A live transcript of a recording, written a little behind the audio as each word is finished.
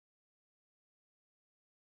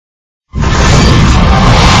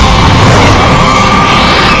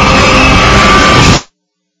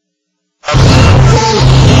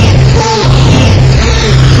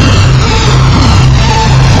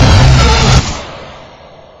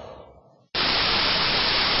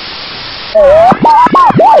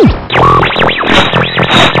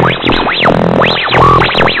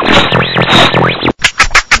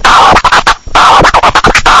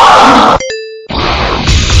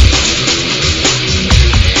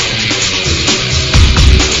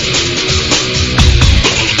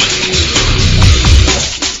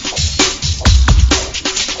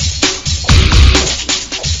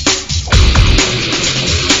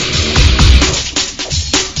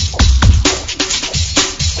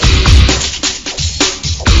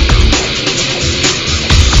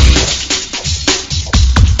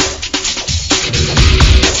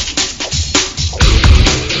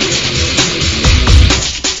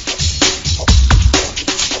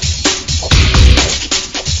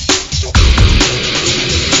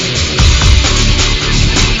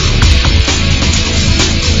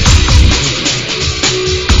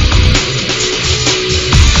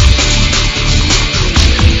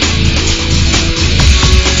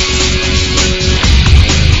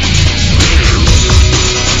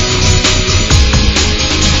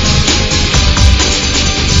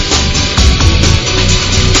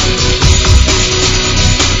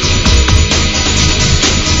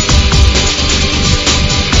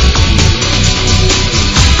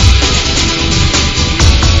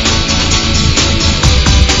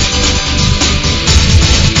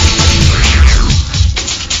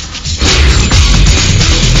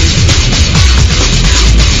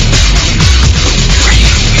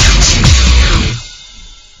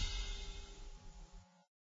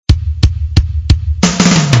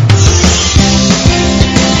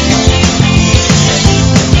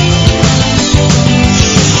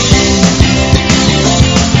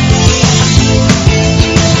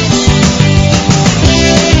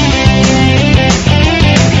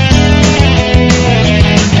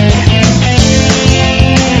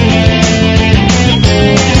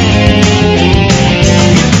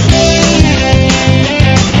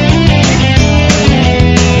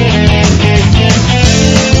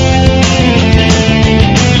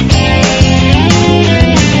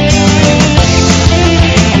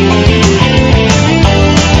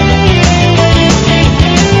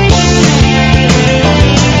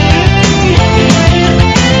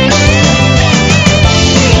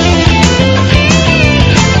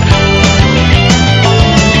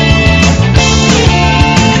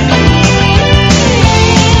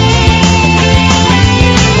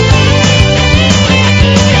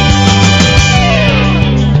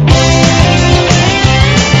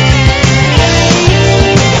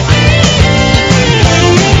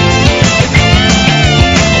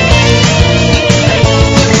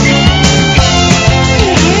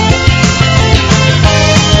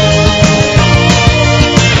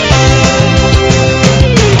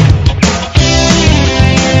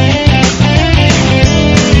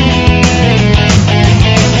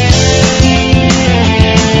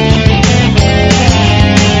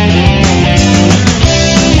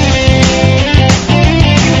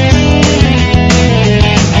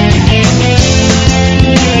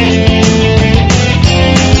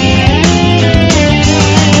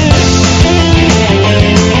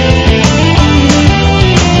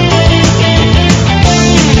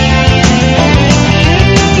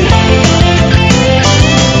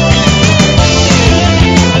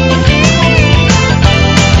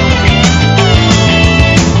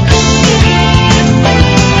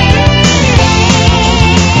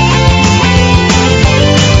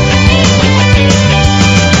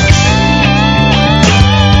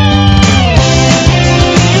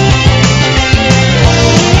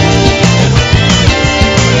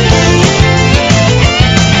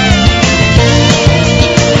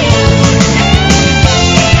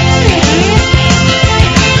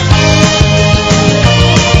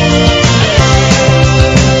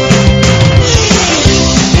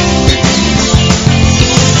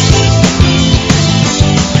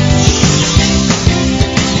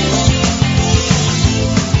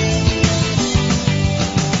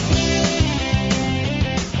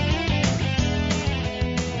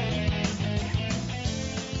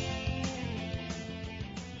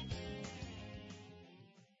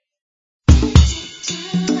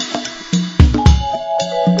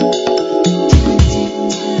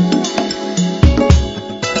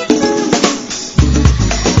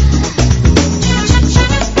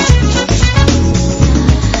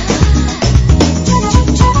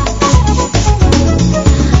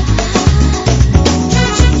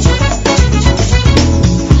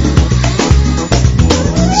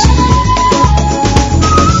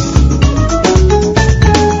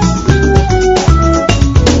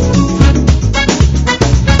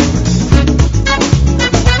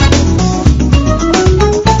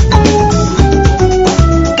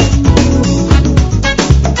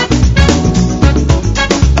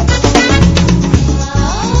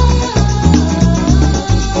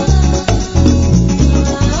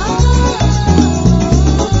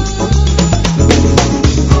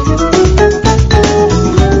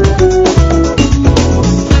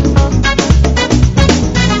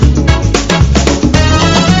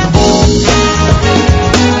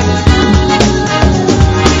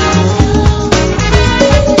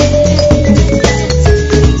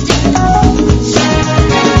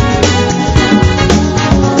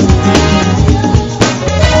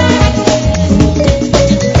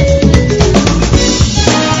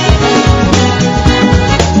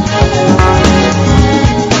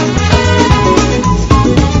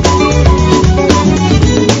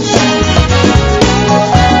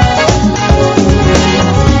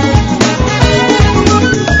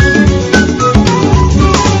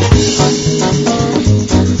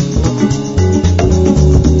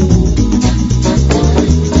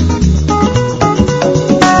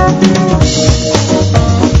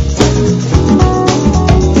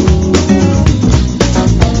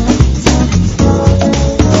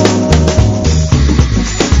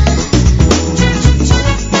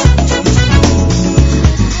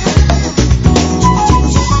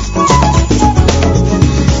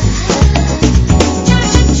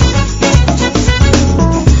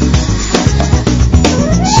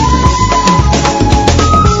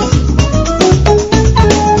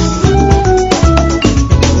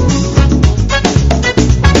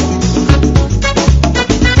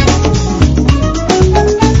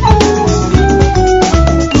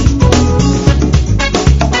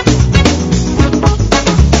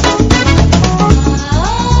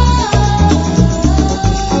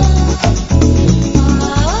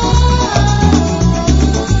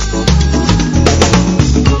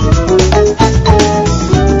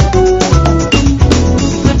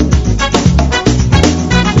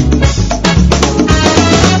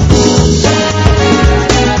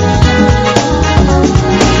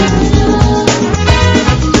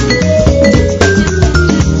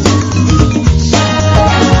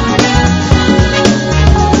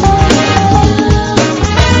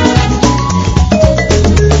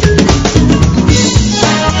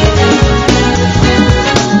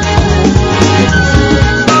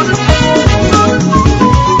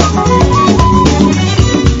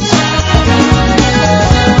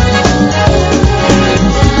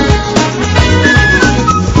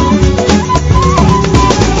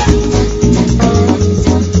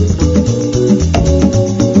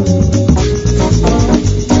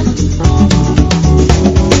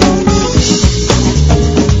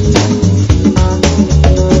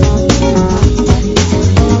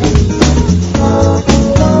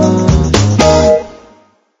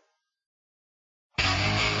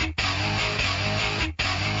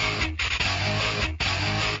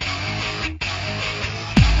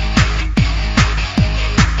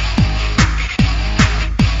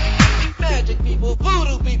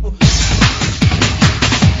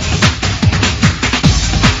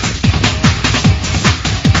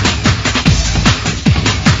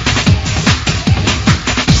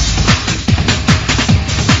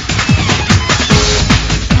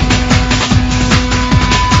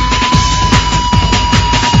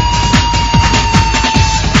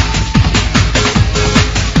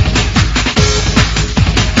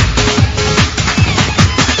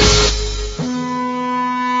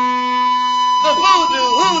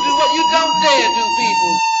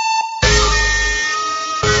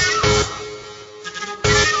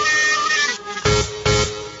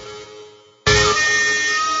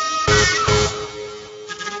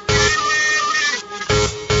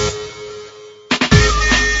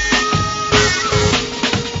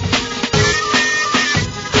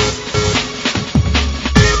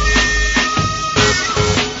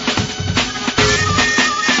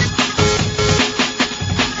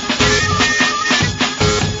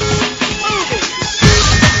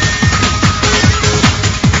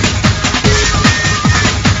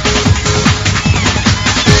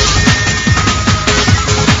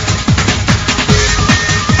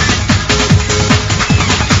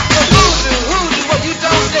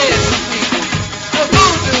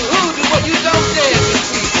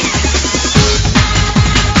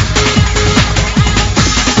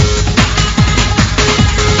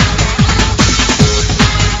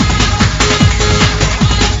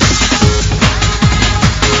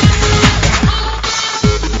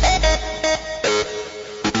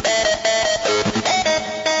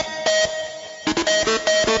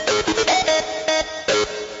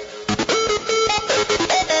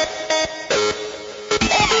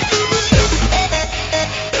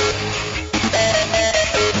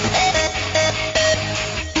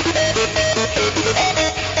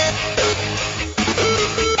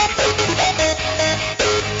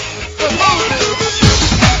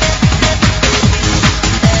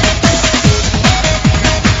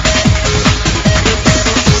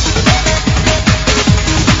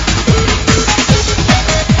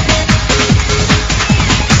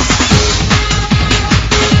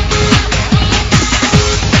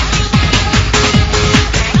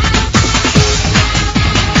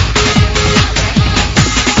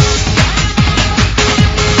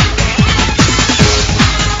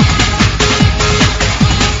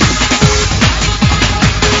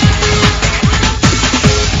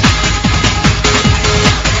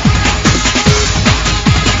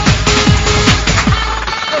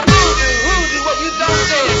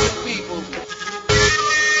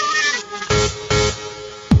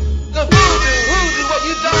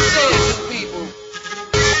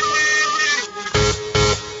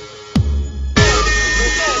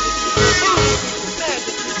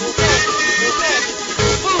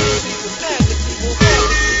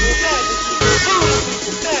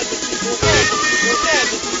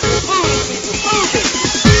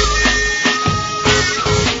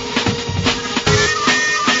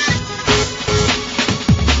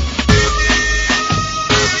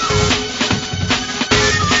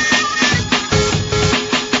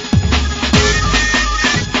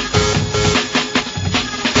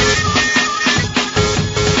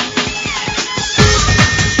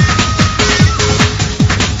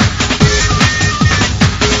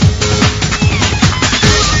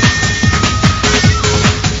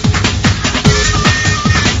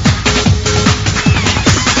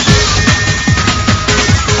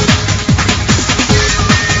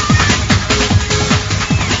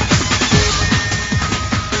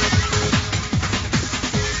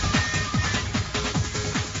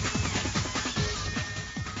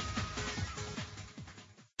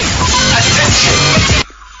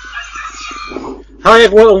Hi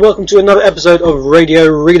everyone and welcome to another episode of Radio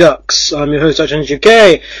Redux. I'm your host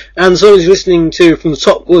UK, and so as you're listening to From the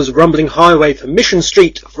Top was Rumbling Highway for Mission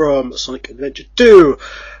Street from Sonic Adventure 2.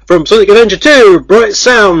 From Sonic Adventure 2, Bright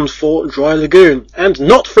Sound for Dry Lagoon. And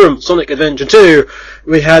not from Sonic Adventure 2,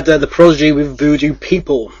 we had The Prodigy with Voodoo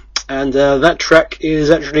People. And that track is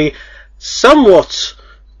actually somewhat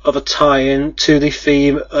of a tie-in to the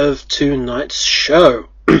theme of tonight's show.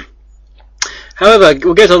 However,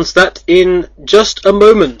 we'll get on to that in just a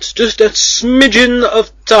moment. Just a smidgen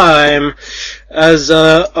of time as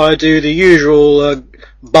I do the usual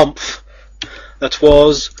bump that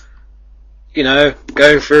was, going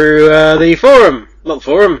through the forum. Not the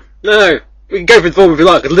forum, no. We can go through the forum if you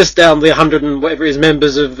like. I could list down the 100 and whatever it is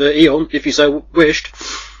members of Eon, if you so wished.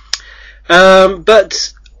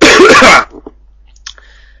 But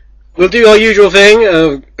we'll do our usual thing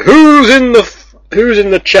of who's in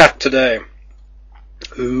the chat today.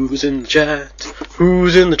 Who's in the chat?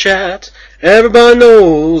 Who's in the chat? Everybody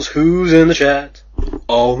knows who's in the chat.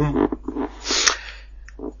 Oh.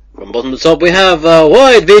 From bottom to top we have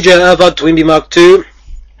Wide VJ Alpha Twinbee Mark II,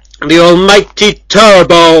 the almighty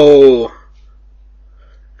Turbo,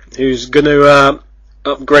 who's going to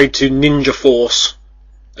upgrade to Ninja Force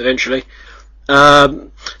eventually.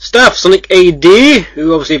 Staff Sonic AD,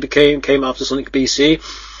 who obviously came after Sonic BC.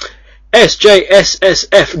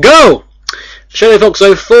 SJSSF Go! Shadow Fox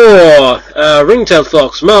 04, Ringtail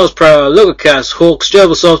Fox, Mars Pro, Logocast, Hawks,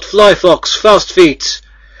 Gerbilsoft, Fly Fox, Fast Feet,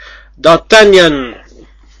 D'Artagnan,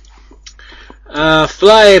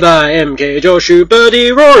 Fly by MK, Joshu,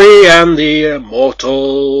 Birdie, Rory, and the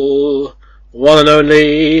immortal one and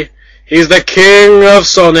only. He's the king of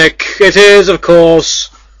Sonic. It is, of course,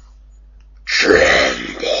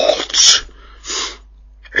 Jambot.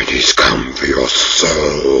 And he's come for your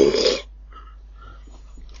soul.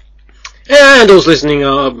 And also listening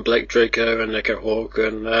are Blake Draco and Echo Hawk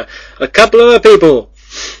and a couple of other people.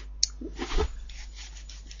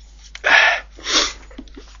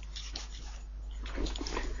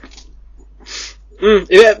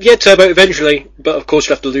 Yeah, Turbo eventually, but of course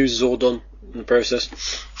you have to lose Zordon in the process.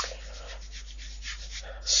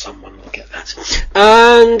 Someone will get that.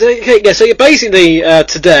 And so basically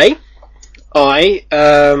today I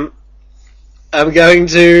am going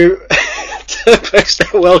to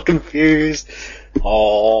Turbo well confused.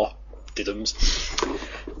 Oh, diddums.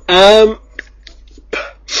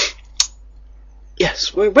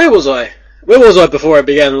 Yes, where was I? Where was I before I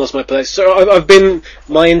began and lost my place? So I've been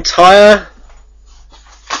my entire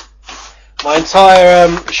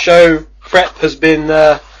show prep has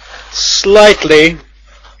been slightly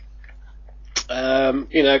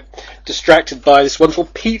distracted by this wonderful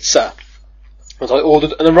pizza that I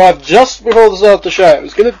ordered and arrived just before the start of the show.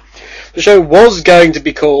 The show was going to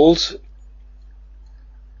be called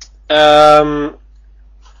it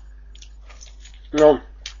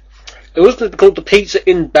was going to be called the Pizza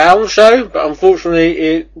Inbound Show, but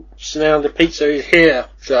unfortunately it's now the Pizza Is Here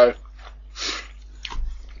Show.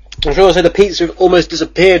 I'm sure I said the Pizza Almost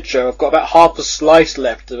Disappeared Show. I've got about half a slice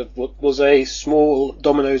left of what was a small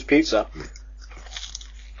Domino's pizza.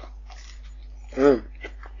 And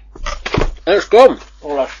it's gone.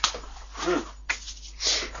 Alright.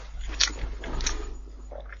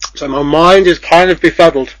 So my mind is kind of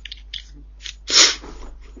befuddled.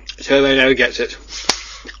 So they know gets it.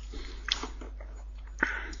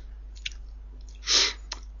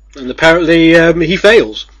 And apparently he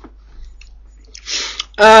fails.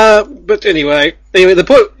 But anyway, the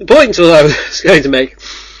point that I was going to make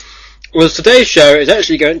was today's show is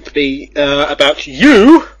actually going to be about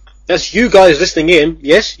you, that's you guys listening in.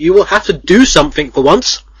 Yes, you will have to do something for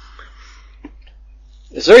once.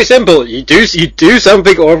 It's very simple. You do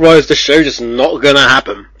something, or otherwise the show just not gonna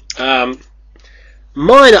happen.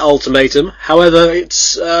 Minor ultimatum, however,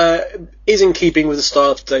 it's is in keeping with the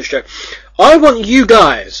style of today's show. I want you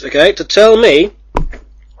guys, okay, to tell me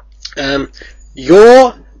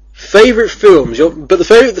your favourite films, your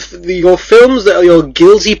films that are your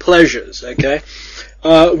guilty pleasures, okay?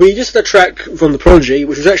 We just had a track from The Prodigy,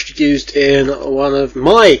 which was actually used in one of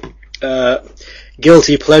my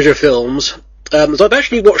guilty pleasure films, that I've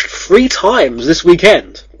actually watched 3 times this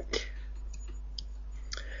weekend.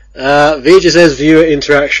 Vija says viewer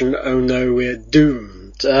interaction, oh no, we're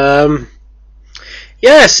doomed.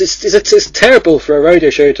 Yes, it's terrible for a radio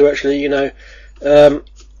show to actually,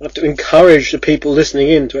 have to encourage the people listening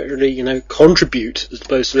in to actually, contribute, as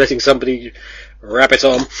opposed to letting somebody rabbit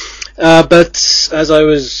on. But, as I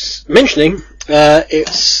was mentioning,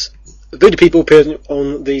 it's Voodoo People appeared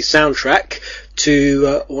on the soundtrack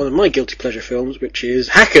to one of my guilty pleasure films, which is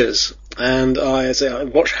Hackers. And I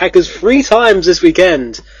watched Hackers 3 times this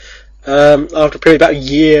weekend, after probably about a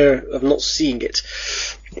year of not seeing it.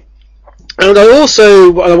 And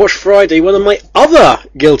I watched Friday, one of my other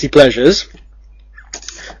guilty pleasures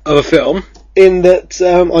of a film, in that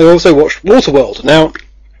I also watched Waterworld. Now,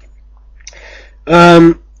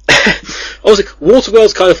 obviously,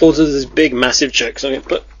 Waterworld's kind of falls into this big, massive joke,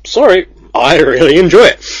 but sorry, I really enjoy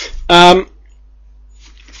it. I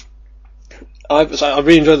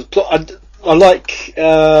really enjoy the plot. I like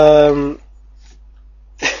I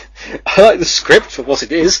like the script for what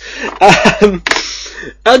it is,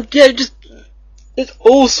 and yeah, just it's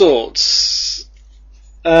all sorts.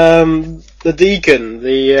 The deacon,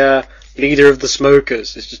 the leader of the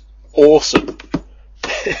smokers, is just awesome.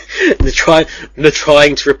 They're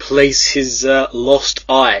trying to replace his lost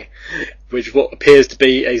eye, which what appears to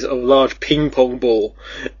be a sort of large ping pong ball,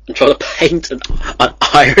 and trying to paint an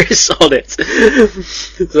iris on it.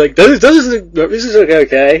 It's like, this is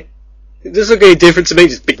okay. It doesn't look any different to me.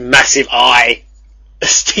 This big massive eye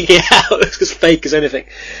sticking out. It's as fake as anything.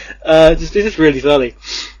 It's just really funny.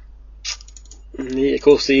 And of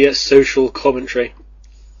course, the social commentary.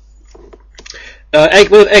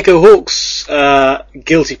 One of Echo Hawk's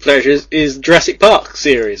guilty pleasures is the Jurassic Park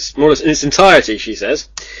series, more or less in its entirety, she says.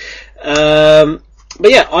 But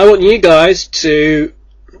yeah, I want you guys to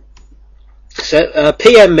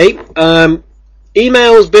PM me.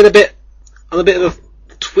 Email's been on a bit of a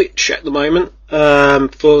twitch at the moment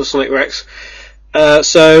for Sonic Rex.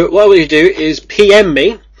 So what I want you to do is PM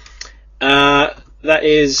me. That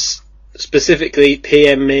is specifically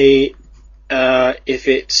PM me if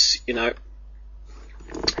it's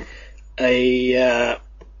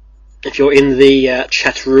if you're in the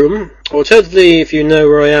chat room, or alternatively, if you know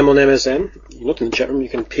where I am on MSN, you're not in the chat room, you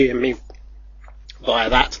can PM me via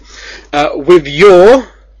that, with your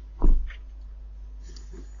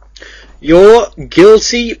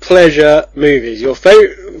guilty pleasure movies, your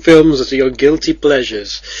favourite films that are your guilty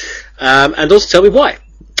pleasures, and also tell me why,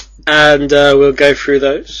 and we'll go through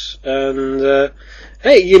those, and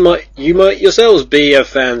hey, you might yourselves be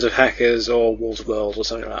fans of Hackers or Waterworld or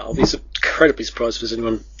something like that. I'll be incredibly surprised if there's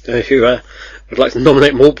anyone who would like to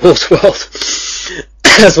nominate more Waterworld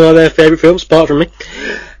as one of their favourite films, apart from me.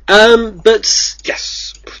 But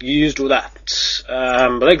yes, used all that.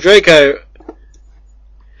 Blake Draco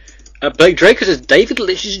says David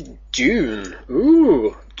Lynch's Dune.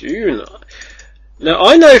 Ooh, Dune. Now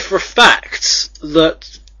I know for a fact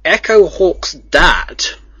that Echo Hawk's dad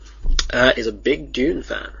is a big Dune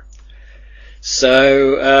fan.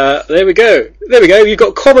 So, there we go. You've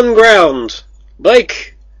got common ground.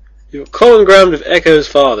 Blake, you've got common ground with Echo's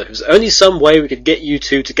father. There's only some way we could get you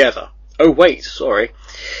two together. Oh, wait, sorry.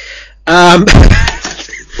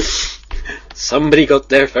 Somebody got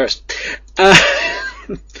there first.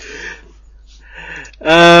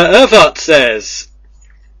 Urfart says,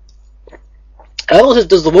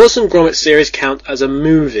 does the Wallace and Gromit series count as a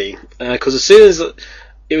movie? Because as soon as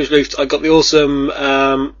it was released, I got the awesome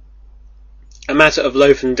A Matter of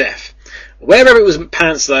Loaf and Death. Wherever it was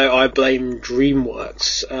pants, though, I blame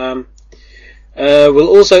DreamWorks. Will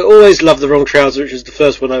also always love The Wrong Trousers, which is the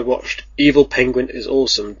first one I watched. Evil Penguin is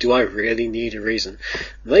awesome. Do I really need a reason?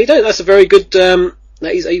 No, you don't. That's a very good. That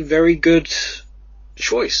is a very good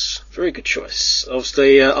choice. Very good choice.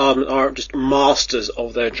 Obviously, are just masters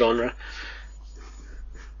of their genre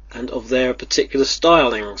and of their particular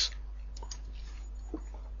stylings.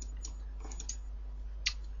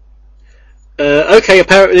 Okay,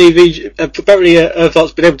 apparently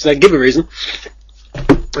Earthlight's been able to give a reason,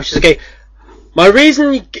 which is okay. My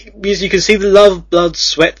reason is you can see the love, blood,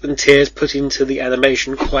 sweat and tears put into the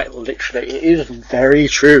animation quite literally. It is very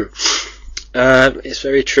true. It's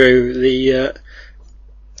very true. The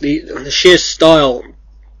sheer style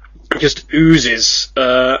just oozes,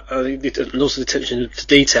 and also the attention to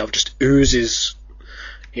detail just oozes,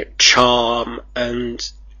 charm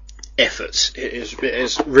and effort. It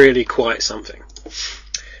is really quite something.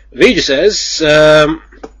 Vija says,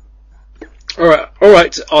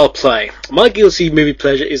 alright, I'll play. My guilty movie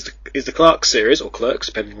pleasure is the Clark series, or Clerks,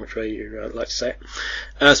 depending on which way you like to say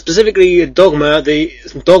it. Specifically Dogma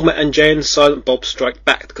and Jay and Silent Bob Strike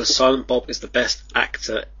Back, because Silent Bob is the best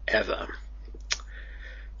actor ever.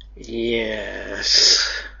 Yes.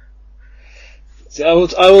 So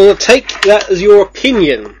I will take that as your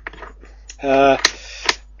opinion.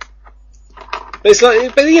 It's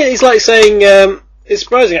like saying, it's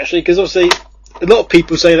surprising actually, because obviously a lot of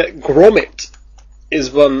people say that Gromit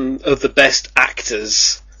is one of the best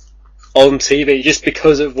actors on TV, just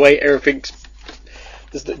because of the way everything's,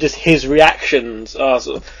 just his reactions are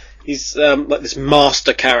sort of, he's like this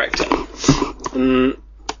master character.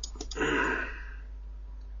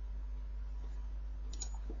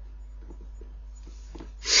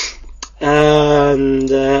 And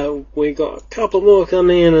we got a couple more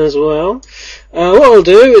coming in as well. What I'll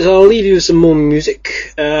do is I'll leave you with some more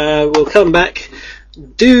music. We'll come back,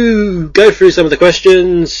 go through some of the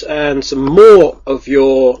questions and some more of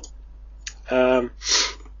your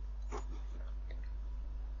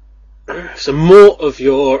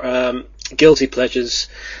guilty pleasures.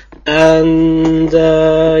 And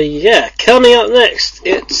coming up next,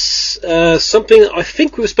 it's something that I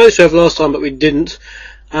think we were supposed to have last time, but we didn't.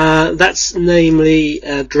 That's namely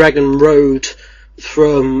Dragon Road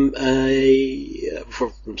from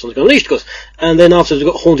Sonic Unleashed, of course. And then afterwards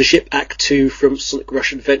we've got Haunted Ship Act 2 from Sonic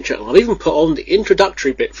Rush Adventure. And I'll even put on the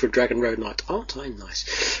introductory bit for Dragon Road Night. Aren't I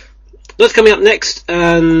nice? That's coming up next,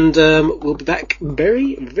 and we'll be back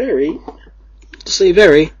very, very soon.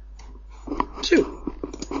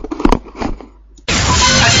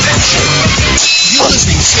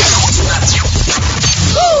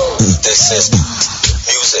 This is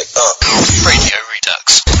Music Up Radio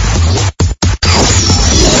Redux.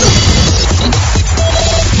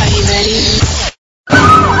 Are you ready?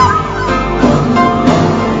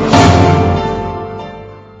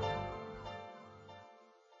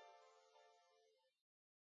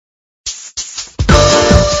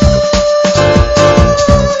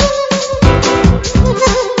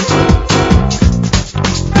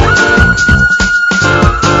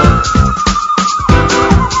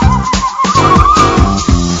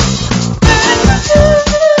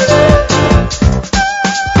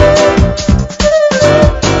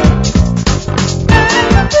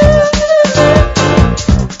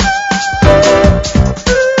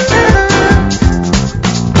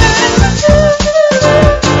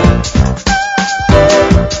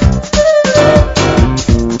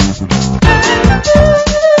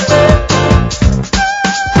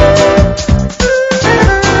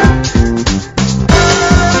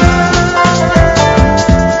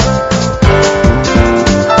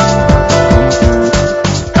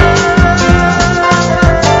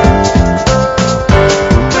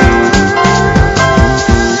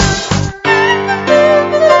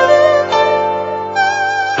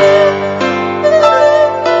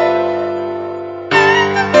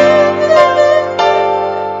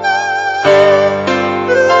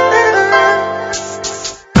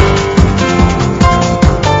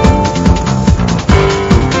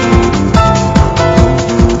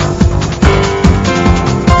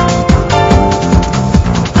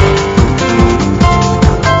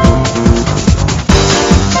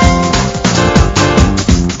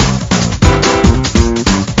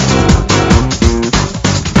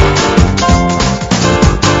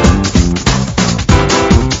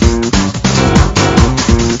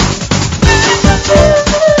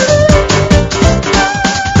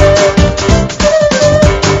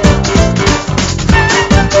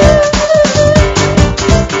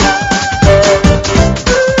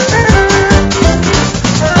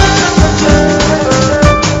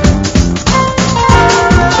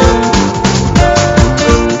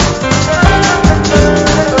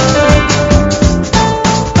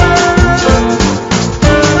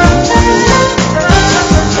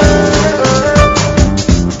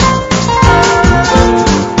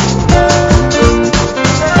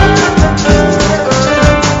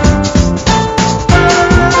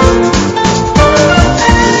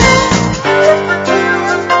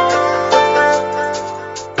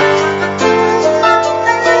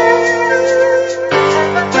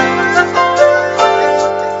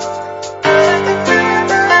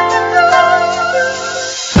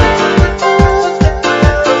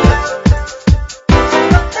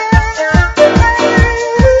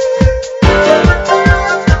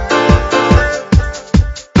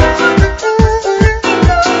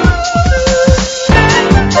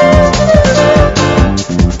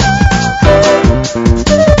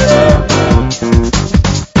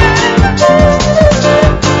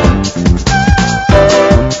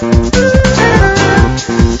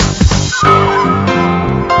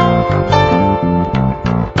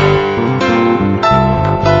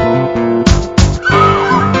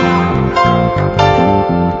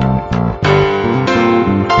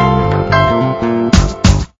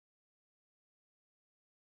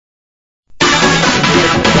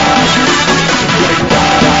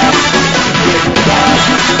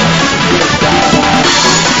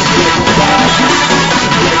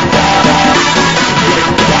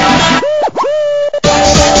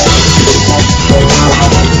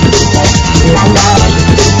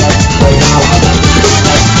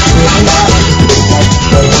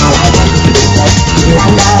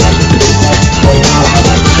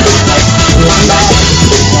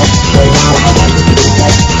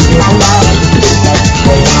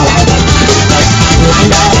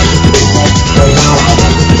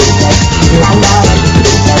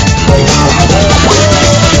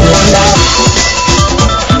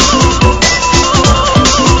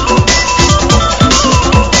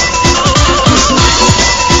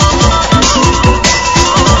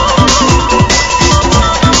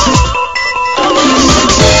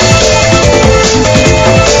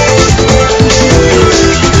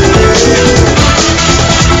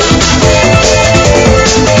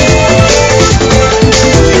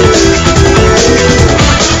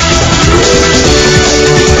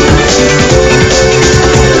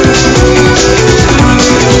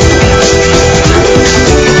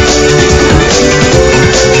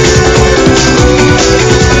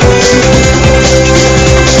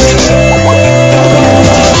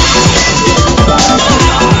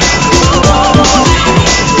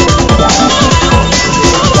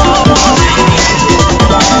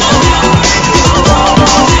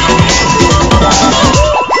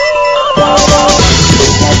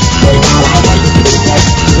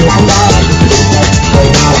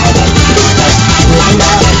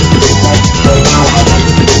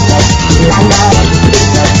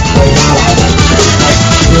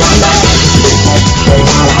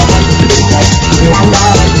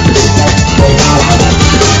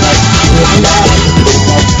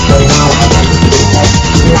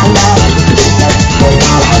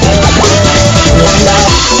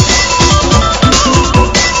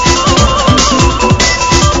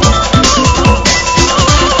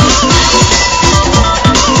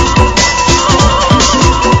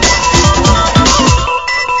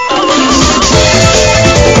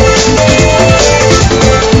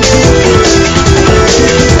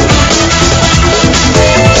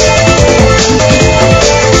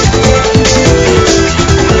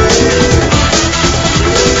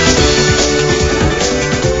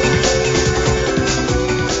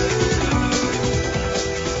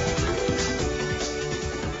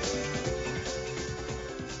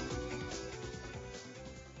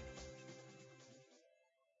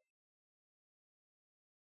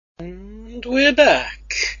 we're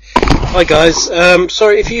back. Hi guys,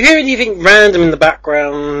 sorry if you hear anything random in the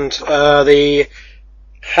background, the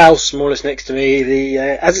house more or less next to me,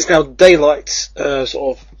 as it's now daylight,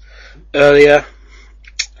 sort of earlier,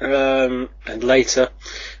 and later,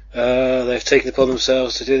 they've taken it upon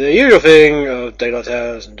themselves to do the usual thing of daylight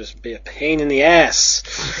hours and just be a pain in the ass.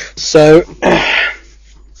 So,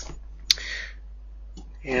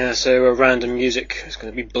 yeah, so random music is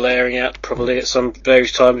going to be blaring out probably at some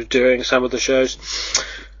various times during some of the shows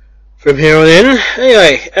from here on in.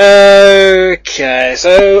 Anyway, okay,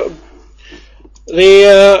 so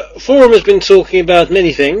the forum has been talking about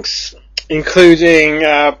many things, including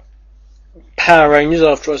Power Rangers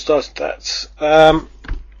after I started that.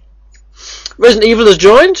 Resident Evil has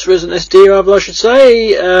joined, Resident SD rather I should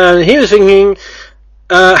say, and he was thinking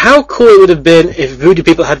how cool it would have been if Voodoo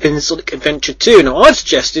People had been in Sonic Adventure 2. Now, I've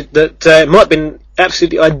suggested that it might have been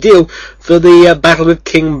absolutely ideal for the battle with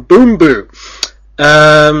King Boom Boo,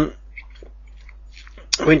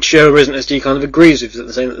 which Resident SD kind of agrees with,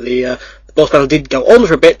 saying that the boss battle did go on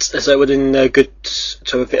for a bit, so it would have been good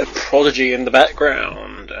to have a bit of Prodigy in the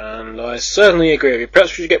background, and I certainly agree with you.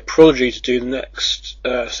 Perhaps we should get Prodigy to do the next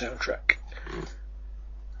soundtrack.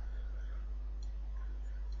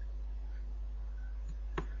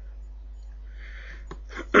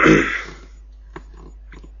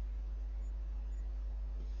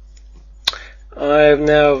 I have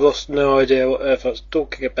now lost no idea what earth I was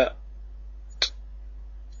talking about.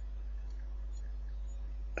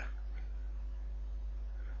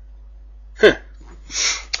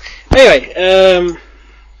 Anyway,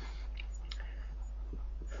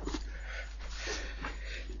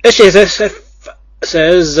 SJSF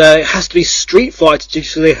says it has to be Street Fighter due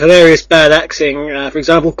to the hilarious bad acting. For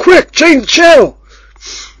example, quick, change the channel!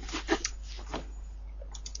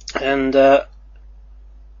 And let's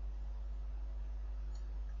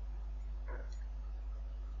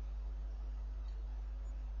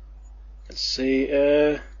see.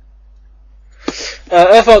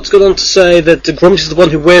 Earthart's gone on to say that Grumps is the one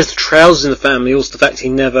who wears the trousers in the family, also the fact he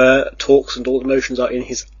never talks and all emotions are in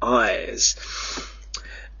his eyes.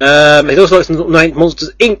 He'd also like to nominate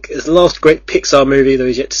Monsters Inc. as the last great Pixar movie, though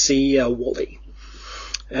he's yet to see WALL-E.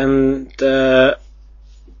 And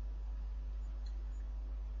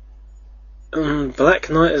Black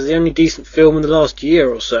Knight is the only decent film in the last year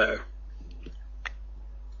or so.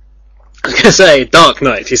 I was going to say Dark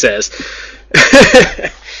Knight, he says.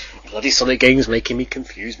 Bloody Sonic games making me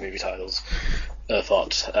confuse movie titles.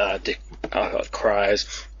 Dick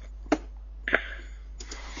cries.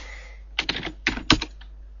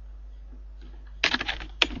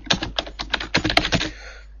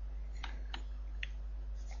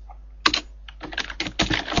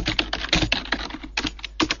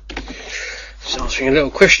 Just answering a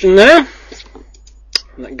little question there.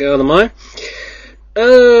 That girl of mine.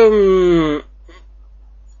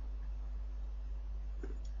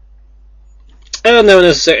 And no one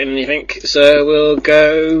has said anything, so we'll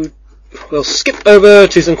skip over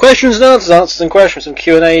to some questions now, to answer some questions from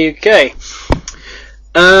Q&A UK.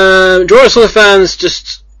 Drawing of Sonic fans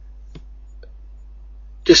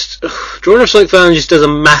Drawing of Sonic fans just does a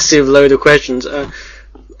massive load of questions,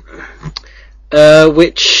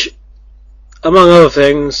 which, among other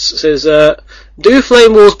things, says, do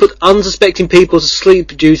flame walls put unsuspecting people to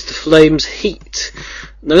sleep due to the flame's heat?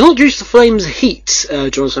 No, not due to the flame's heat,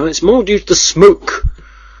 Johnson. It's more due to the smoke.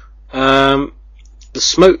 The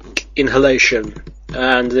smoke inhalation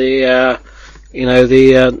and the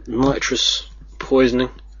nitrous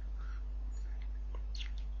poisoning.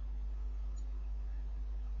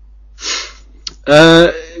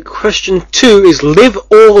 Question 2 is live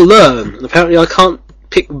or learn, and apparently I can't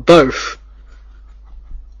pick both.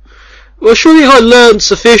 Well, surely if I learned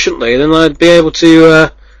sufficiently, then I'd be able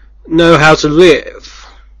to know how to live.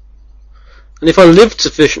 And if I lived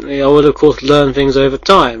sufficiently, I would of course learn things over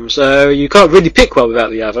time. So you can't really pick one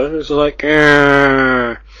without the other. It's like, is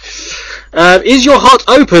your heart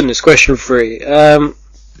open? Is question 3. Oh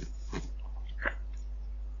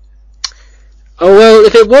well,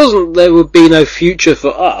 if it wasn't, there would be no future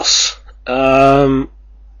for us. And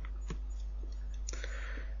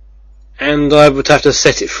I would have to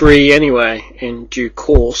set it free anyway, in due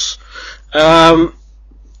course.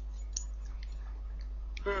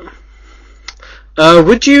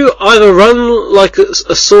 Would you either run like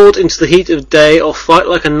a sword into the heat of day, or fight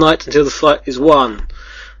like a knight until the fight is won?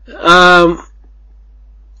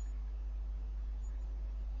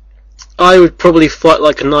 I would probably fight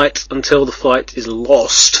like a knight until the fight is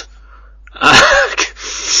lost.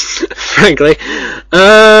 Frankly.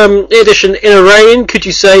 In addition, in a reign, could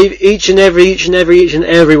you save each and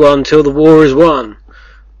every one till the war is won?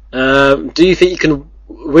 Do you think you can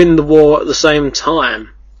win the war at the same time?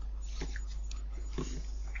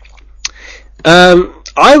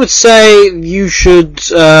 I would say you should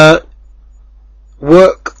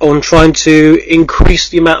work on trying to increase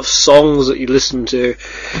the amount of songs that you listen to.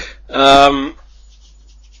 But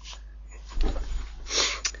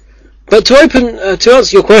to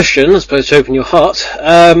answer your question, I suppose to open your heart,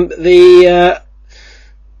 I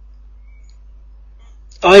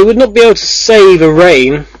would not be able to save a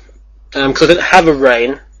rain, because I didn't have a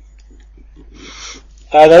rain.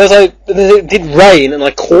 As it did rain, and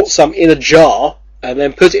I caught some in a jar, and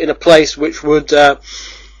then put it in a place which would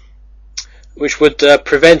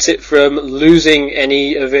prevent it from losing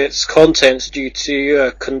any of its contents due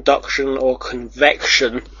to conduction or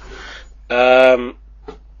convection, or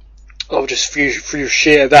just through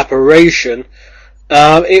sheer evaporation.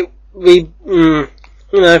 It's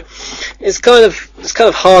kind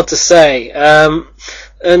of hard to say.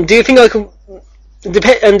 And do you think I can? And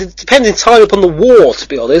it depends entirely upon the war, to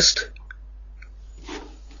be honest,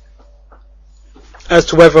 as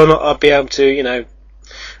to whether or not I'd be able to,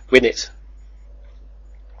 win it.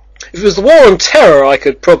 If it was the war on terror, I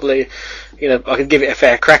could probably, I could give it a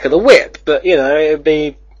fair crack of the whip, but, it would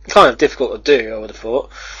be kind of difficult to do, I would have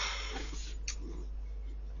thought.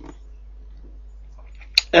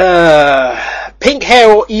 Pink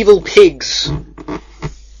hair or evil pigs?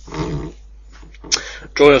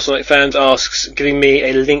 Joy of Sonic Fans asks, giving me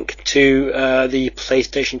a link to the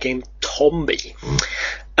PlayStation game Tombi.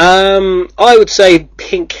 I would say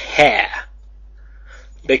pink hair,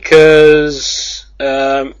 because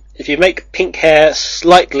if you make pink hair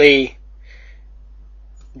slightly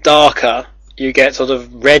darker, you get sort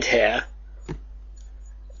of red hair,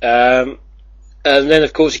 and then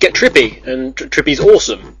of course you get Trippy, and Trippy's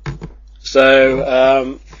awesome.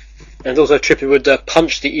 So, and also Trippy would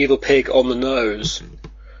punch the evil pig on the nose,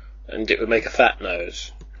 and it would make a fat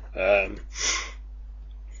nose. And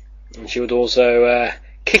she would also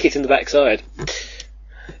kick it in the backside,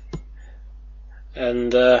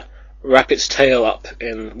 and wrap its tail up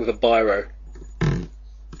with a biro.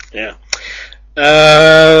 Yeah.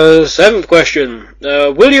 7th question.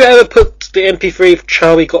 Will you ever put the MP3 of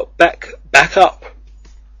Charlie Got Back up?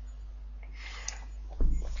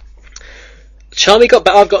 Charlie Got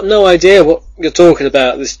Back? I've got no idea what you're talking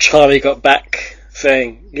about, this Charlie Got Back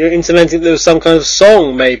thing. You're intimating there was some kind of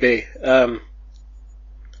song, maybe.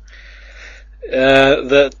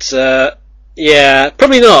 Yeah,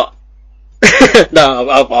 probably not. No,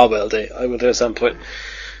 I will do. I will do at some point.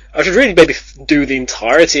 I should really maybe do the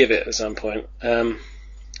entirety of it at some point. I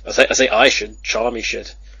say I should. Charmy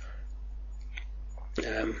should.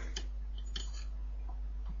 It's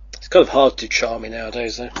kind of hard to do Charmy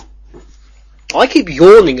nowadays, though. I keep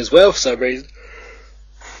yawning as well for some reason.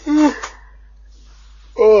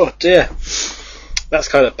 Oh dear. That's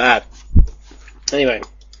kind of bad. Anyway.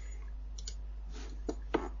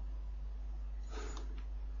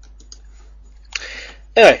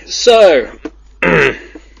 So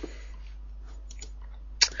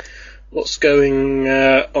what's going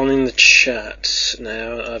on in the chat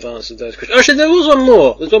now? I've answered those questions. Actually, there was one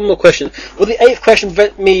more. There's one more question. Will the 8th question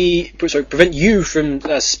prevent you from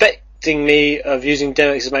suspecting me of using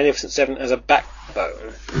Demex's Magnificent 7 as a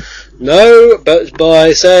backbone? No, but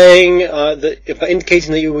by saying by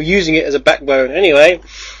indicating that you were using it as a backbone anyway.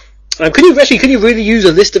 Can you really use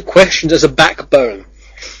a list of questions as a backbone?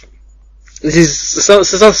 This is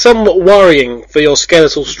somewhat worrying for your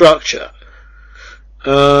skeletal structure.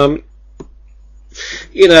 It's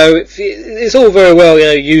all very well,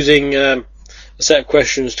 using a set of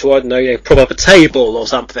questions to, I don't know, prop up a table or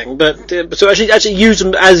something, but to actually use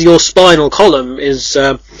them as your spinal column is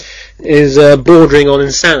bordering on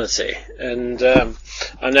insanity, and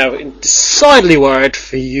I'm now decidedly worried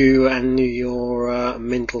for you and your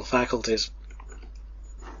mental faculties.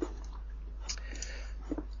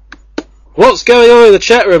 What's going on in the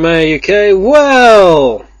chat room, UK?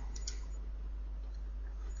 Well,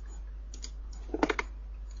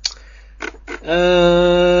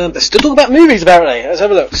 they're still talking about movies, apparently. Let's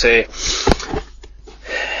have a look, see.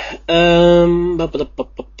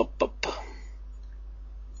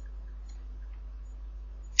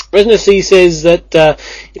 Resident C says that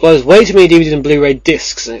it buys way too many DVDs and Blu-ray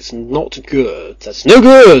discs, and it's not good. That's no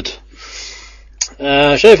good!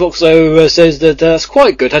 Shadow Fox, though, says that that's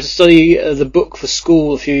quite good. Had to study the book for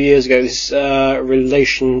school a few years ago. This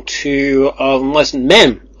relation to Mice and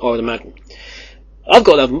Men, I would imagine. I've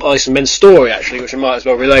got a Mice and Men story, actually, which I might as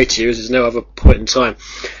well relate to you, as there's no other point in time.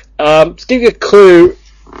 To give you a clue,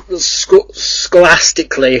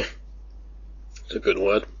 scholastically, it's a good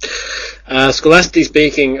word. Scholastically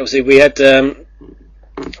speaking, obviously, we had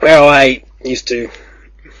where I used to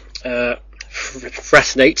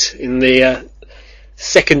fratinate in the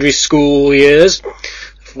secondary school years,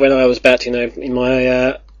 when I was about, in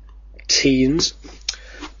my teens.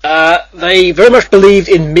 They very much believed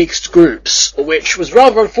in mixed groups, which was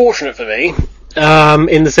rather unfortunate for me,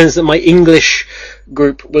 in the sense that my English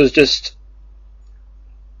group was just...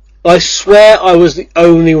 I swear I was the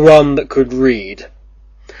only one that could read.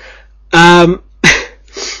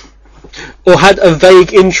 Or had a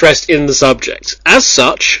vague interest in the subject. As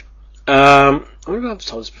such, I wonder if I've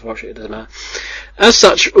told this before, actually, it doesn't matter. As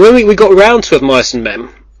such, when we got round to Of Mice and Men,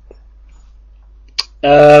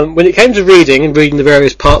 when it came to reading the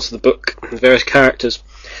various parts of the book, the various characters,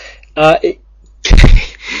 basically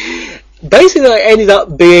I ended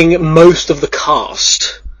up being most of the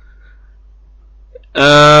cast.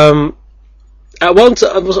 At once,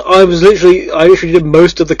 I literally did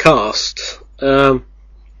most of the cast,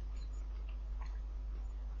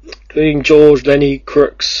 including George, Lenny,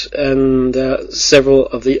 Crooks, and several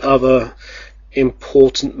of the other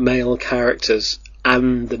important male characters,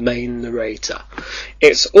 and the main narrator.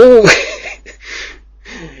 It's all...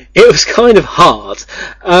 it was kind of hard.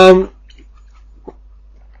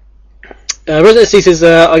 Resident Evil says,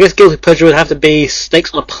 I guess Guilty Pleasure would have to be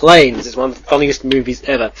Snakes on a Plane. This is one of the funniest movies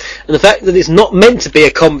ever. And the fact that it's not meant to be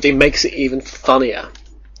a comedy makes it even funnier.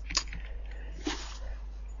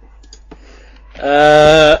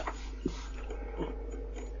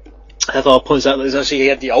 Heather points out that there's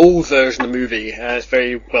actually the old version of the movie. It's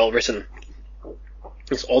very well written.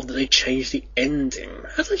 It's odd that they changed the ending.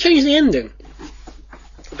 How did they change the ending?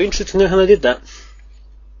 I'd be interested to know how they did that.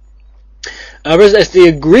 Resident SD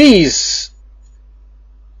agrees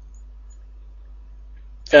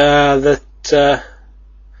that I'm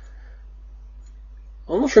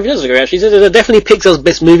not sure if he does agree, actually. He says that definitely Pixar's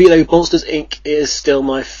best movie, though Monsters, Inc. is still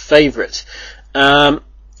my favourite.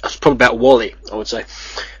 That's probably about WALL-E, I would say.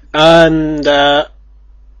 And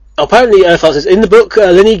apparently Earthart says, in the book,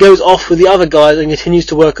 Lenny goes off with the other guys and continues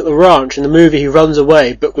to work at the ranch. In the movie, he runs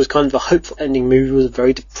away. Book was kind of a hopeful ending. Movie was a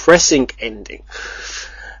very depressing ending.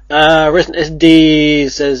 Resident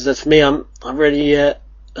SD says that for me,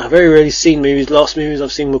 I've very rarely seen movies. The last movies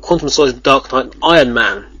I've seen were Quantum of Solace, Dark Knight, and Iron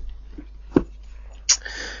Man.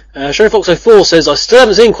 Sherry Fox 04 says, I still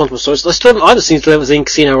haven't seen Quantum of Solace. I still haven't seen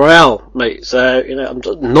Casino Royale, mate. So, I'm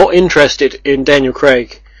not interested in Daniel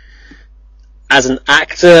Craig as an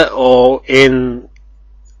actor or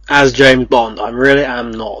as James Bond. I really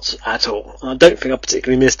am not at all. I don't think I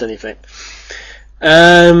particularly missed anything.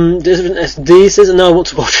 SD says, no, I want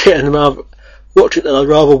to watch it, and I'd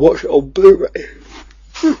rather watch it on Blu-ray.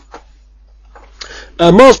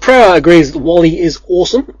 Miles Prower agrees that WALL-E is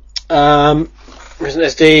awesome. Resident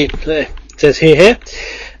SD says here.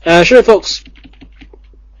 Sherry Fox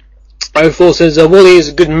 04 says, WALL-E is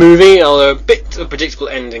a good movie, although a bit of a predictable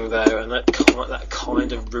ending there, and that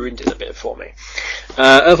kind of ruined it a bit for me.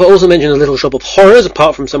 Alpha also mentioned A Little Shop of Horrors,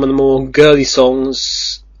 apart from some of the more girly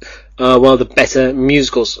songs, one of the better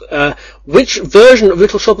musicals. Which version of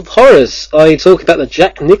Little Shop of Horrors? Are you talking about the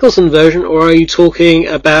Jack Nicholson version, or are you talking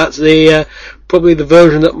about the probably the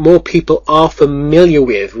version that more people are familiar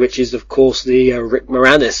with, which is of course the Rick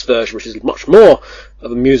Moranis version, which is much more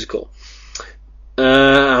of a musical?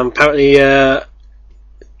 Apparently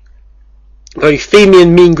Femi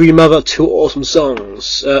and Mean Green Mother are two awesome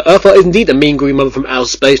songs. Earthart is indeed a Mean Green Mother from outer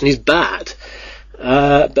space, and he's bad.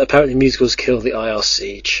 But apparently musicals kill the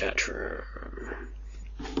IRC chat room.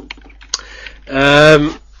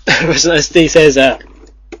 Resident SD says,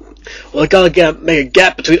 well, I gotta make a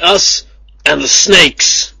gap between us and the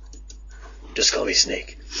snakes. Just call me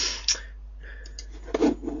Snake.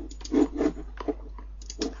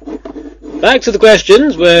 Back to the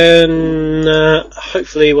questions, when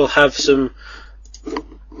hopefully we'll have some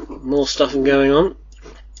more stuff going on.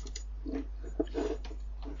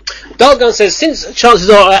 Darkgun says, since chances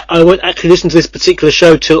are I won't actually listen to this particular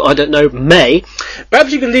show till, I don't know, May,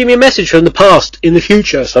 perhaps you could leave me a message from the past, in the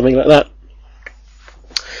future, something like that.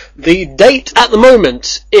 The date at the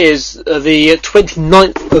moment is the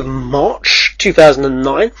 29th of March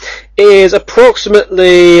 2009. It is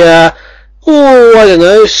approximately,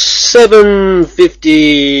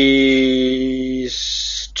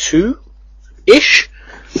 7:52-ish.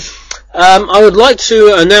 I would like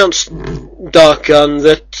to announce, Darkgun,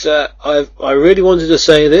 that I really wanted to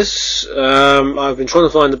say this. I've been trying to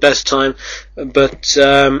find the best time, but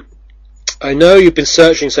I know you've been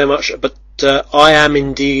searching so much, but I am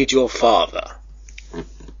indeed your father.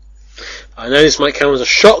 I know this might come as a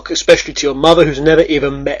shock, especially to your mother who's never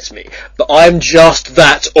even met me, but I'm just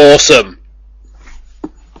that awesome.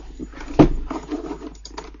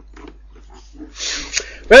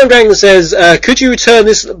 Random Dragon says, could you return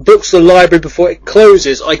this book to the library before it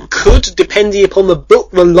closes? I could, depending upon the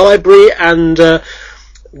book, the library, and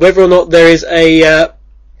whether or not there is a,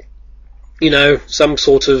 some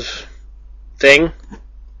sort of thing.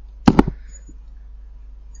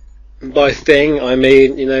 By thing, I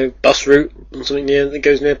mean, bus route or something that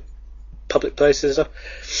goes near public places and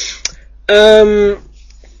stuff.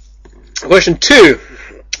 Question 2.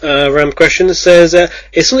 Random question says,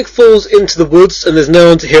 if something falls into the woods and there's no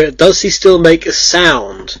one to hear it, does he still make a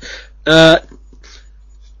sound? There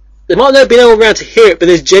might not have been anyone around to hear it, but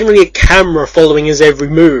there's generally a camera following his every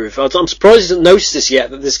move. I'm surprised he hasn't noticed this yet,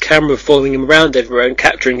 that there's a camera following him around everywhere and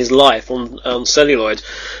capturing his life on celluloid.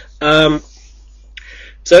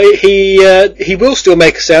 So he will still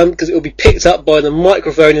make a sound because it will be picked up by the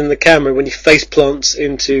microphone in the camera when he face plants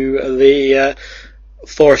into the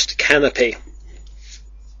forest canopy.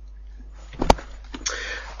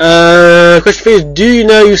 Question 3 is, do you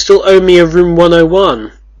know you still owe me a room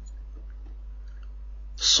 101?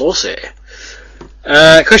 Saucy.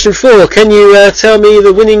 Question 4, can you tell me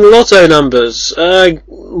the winning lotto numbers?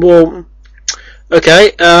 Well,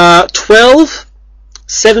 okay, 12,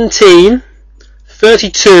 17,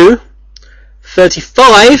 32,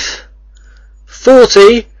 35,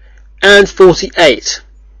 40, and 48.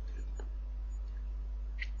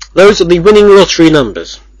 Those are the winning lottery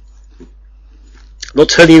numbers. I'm not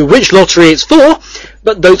telling you which lottery it's for,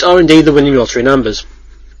 but those are indeed the winning lottery numbers.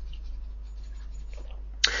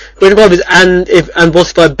 Question 5 is, and what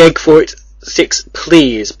if I beg for it 6,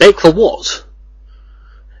 please? Beg for what?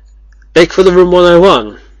 Beg for the room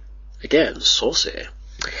 101. Again, saucy.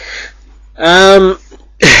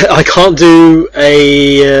 I can't do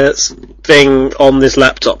a thing on this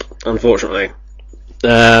laptop, unfortunately.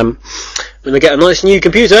 When I get a nice new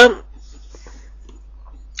computer,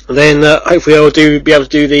 then hopefully I'll be able to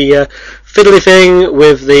do the fiddly thing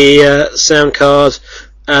with the sound card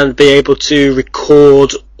and be able to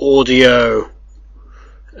record audio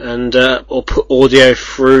and or put audio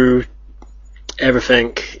through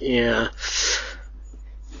everything. Yeah.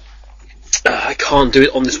 I can't do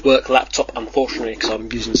it on this work laptop, unfortunately, because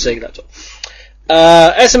I'm using the Sega laptop.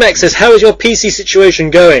 SMX says, how is your PC situation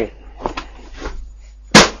going?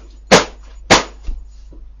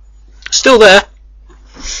 Still there.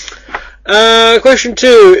 Question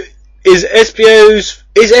 2 is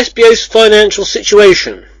SBO's financial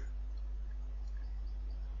situation?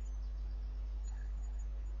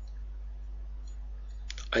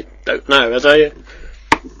 I don't know.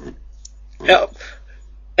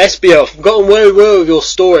 SBO, I've forgotten where we were with your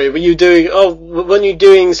story. Were you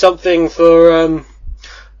doing something for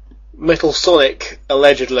Metal Sonic,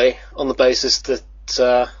 allegedly, on the basis that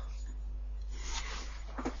on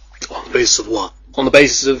the basis of what? On the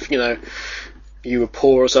basis of, you were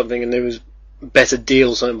poor or something and there was a better deal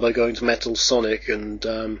or something by going to Metal Sonic and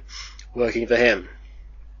working for him.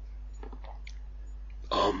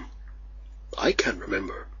 I can't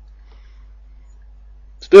remember.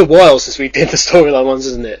 It's been a while since we did the storyline ones,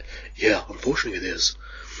 isn't it? Yeah, unfortunately it is.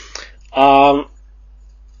 Do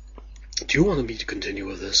you want me to continue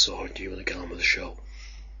with this, or do you want to get on with the show?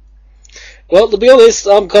 Well, to be honest,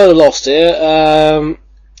 I'm kind of lost here.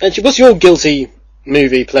 And what's your guilty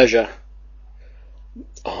movie pleasure?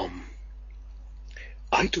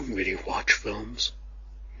 I don't really watch films.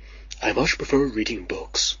 I much prefer reading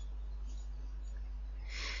books.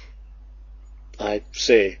 I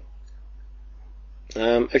see.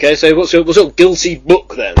 Okay, so what's your guilty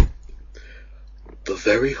book then? The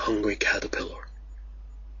Very Hungry Caterpillar.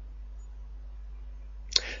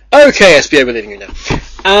 Okay, SBO, we're leaving you now.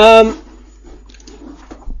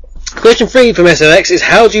 Question 3 from SLX is,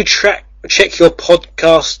 how do you check your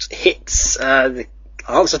podcast hits? The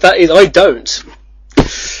answer to that is, I don't.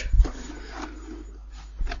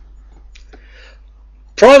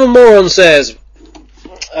 Primal Moron says,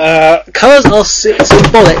 colours are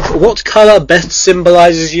symbolic. What colour best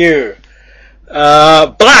symbolises you?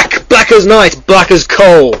 Black! Black as night, black as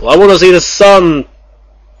coal. I want to see the sun,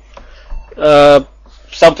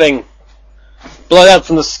 something, blow out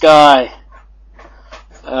from the sky.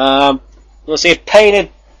 I want to see it painted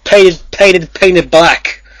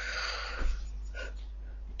black.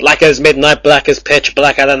 Black as midnight, black as pitch,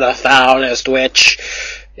 blacker than the foulest witch,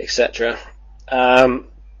 etc. I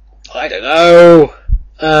don't know.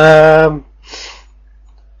 I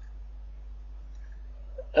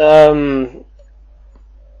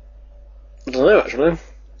don't know, actually.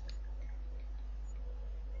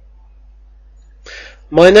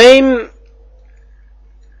 My name,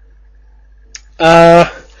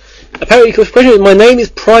 apparently, my name is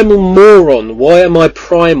Primal Moron. Why am I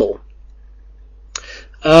primal?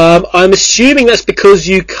 I'm assuming that's because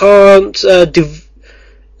you can't,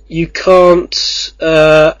 you can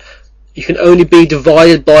only be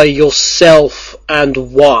divided by yourself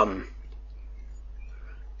and one.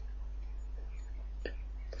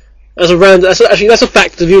 That's a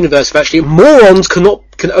fact of the universe. Actually, morons can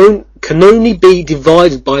only be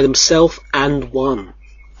divided by themselves and one.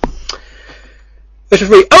 Question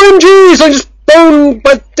 3. OMGs! I just boned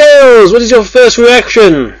by Tails! What is your first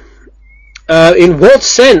reaction? In what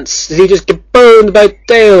sense did he just get boned by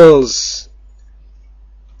Tails?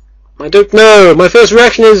 I don't know. My first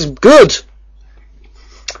reaction is good.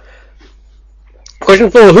 Question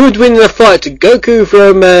 4. Who would win in a fight? Goku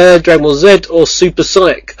from Dragon Ball Z or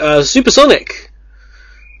Supersonic? Supersonic.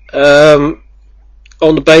 On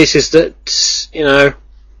the basis that, you know...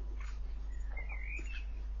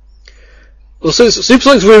 Well,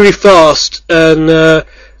 Supersonic's really fast, and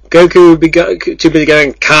Goku would be too busy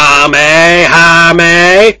going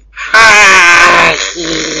Kamehame ha,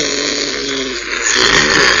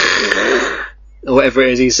 or whatever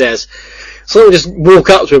it is he says. So I'll just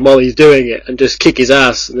walk up to him while he's doing it and just kick his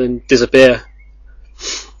ass and then disappear.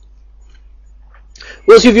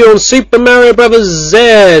 What's your view on Super Mario Bros.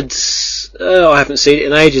 Z? I haven't seen it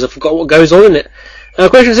in ages. I forgot what goes on in it.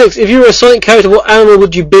 Question 6. If you were a Sonic character, what animal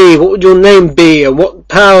would you be? What would your name be? And what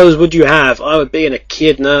powers would you have? I would be an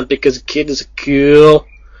echidna, because echidnas are cool.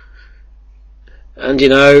 And, you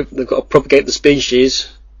know, they've got to propagate the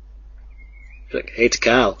species. Like, hey, to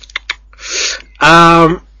Cal.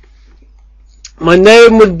 My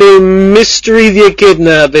name would be Mystery the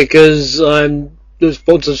Echidna, because I'm just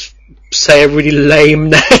want to say a really lame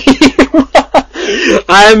name.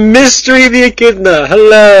 I'm Mystery the Echidna.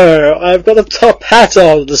 Hello. I've got a top hat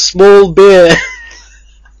on, the small beard.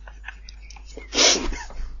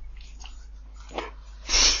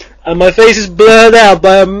 And my face is blurred out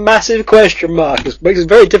by a massive question mark. It makes it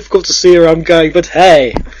very difficult to see where I'm going, but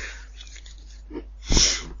hey.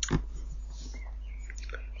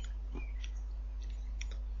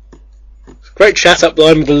 Great chat up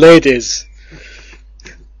line with the ladies.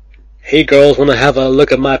 Hey girls, wanna have a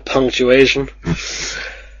look at my punctuation?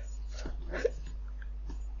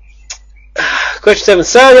 Question 7.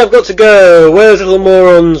 Sorry, I've got to go. Where's Little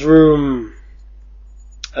Moron's room?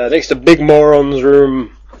 Next to Big Moron's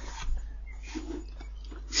room.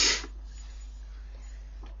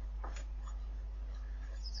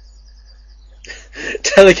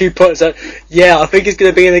 Telecu points out, yeah, I think it's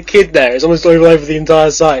going to be in a kid there. It's almost all over the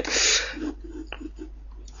entire site.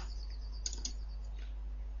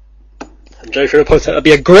 And Joe Schroeder points out, that'd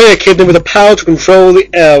be a great echidna with the power to control the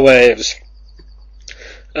airwaves.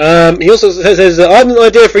 He also says, I have an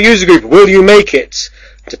idea for a user group. Will you make it?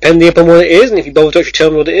 Depending upon what it is, and if you bother to actually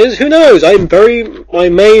tell me what it is, who knows? I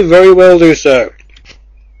may very well do so.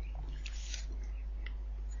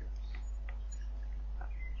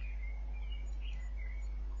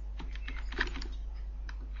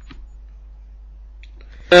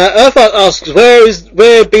 Earthart asks,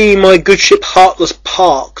 where be my good ship Heartless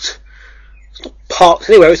parked? It's not parked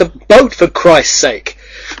anywhere, it's a boat, for Christ's sake.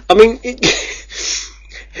 I mean,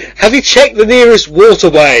 have you checked the nearest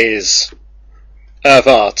waterways,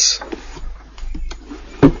 Earthart?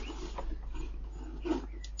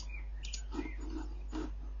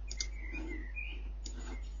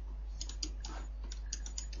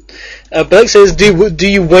 Blake says, do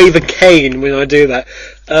you wave a cane when I do that?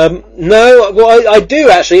 No, what I do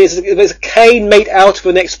actually is there's a cane made out of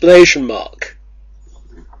an exclamation mark.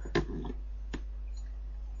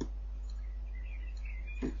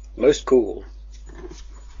 Most cool.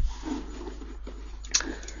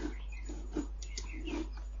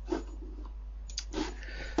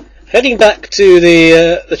 Heading back to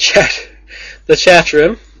the chat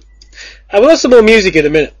room. We'll have some more music in a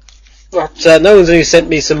minute. But no one's only sent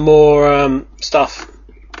me some more stuff.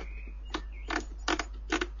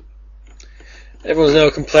 Everyone's now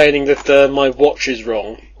complaining that my watch is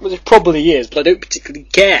wrong. Well, it probably is, but I don't particularly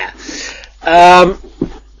care.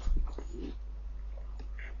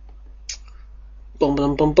 Bum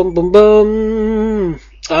bum bum bum bum bum.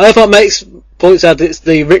 I hope it points out that it's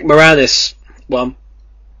the Rick Moranis one.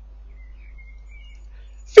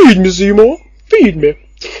 Feed me, Seymour. Feed me.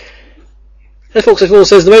 Fox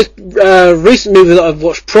says the most recent movie that I've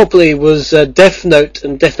watched properly was Death Note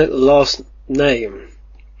and Death Note the Last Name.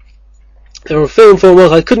 There were film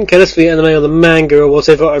formats I couldn't care less for the anime or the manga or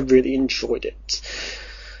whatever. I really enjoyed it.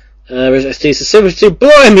 SD says 72.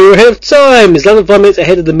 Blimey, you're ahead of time. Is London 5 minutes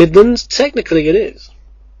ahead of the Midlands? Technically, it is.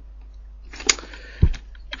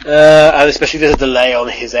 And especially there's a delay on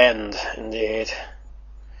his end. Indeed.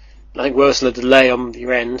 Nothing worse than a delay on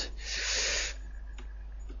your end.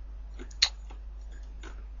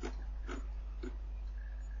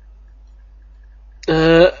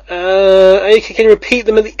 Aker, can you repeat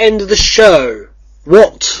them at the end of the show?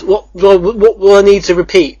 What will I need to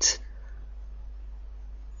repeat?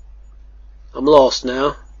 I'm lost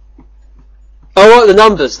now. Oh, right, the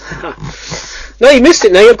numbers. No, you missed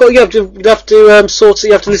it now. You have to sort it.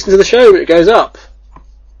 You have to listen to the show when it goes up.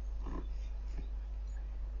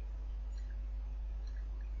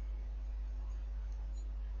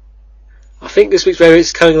 I think this week's radio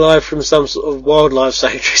is coming live from some sort of wildlife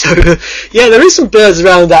sanctuary. So, yeah, there is some birds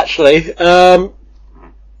around actually.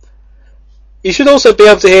 You should also be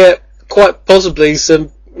able to hear, quite possibly,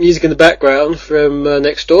 some music in the background from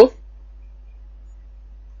next door.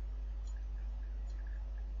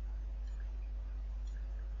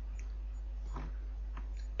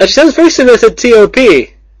 Actually, sounds very similar to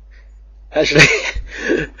T.O.P. Actually,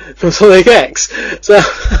 from Sonic X. So,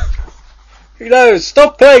 who knows?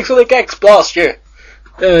 Stop playing Sonic X, blast you!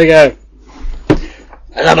 There we go.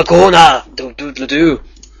 Another corner! Do.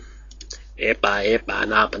 Epa,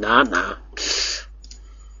 na banana.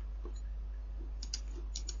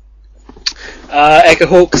 Echo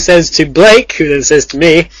Hawk says to Blake, who then says to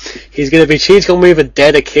me, he's going to be cheating on me with a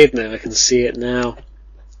deader kid now. I can see it now.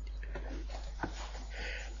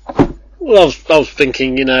 Well, I was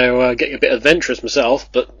thinking, getting a bit adventurous myself,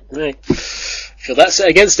 but hey, feel that's set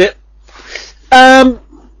against it. No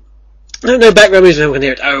background music, I'm going to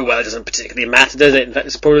hear it. Oh, well, it doesn't particularly matter, does it? In fact,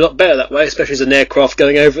 it's probably a lot better that way, especially as an aircraft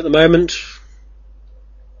going over at the moment.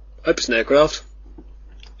 I hope it's an aircraft.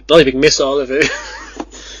 Bloody big missile, if it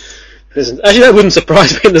isn't. Actually, that wouldn't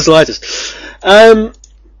surprise me in the slightest.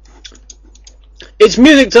 It's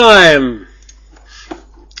music time!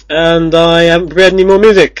 And I haven't prepared any more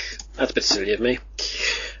music. That's a bit silly of me.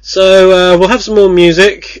 So, we'll have some more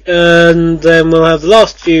music, and then we'll have the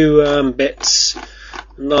last few bits,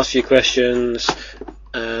 last few questions,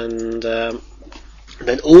 and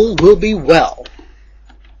then all will be well.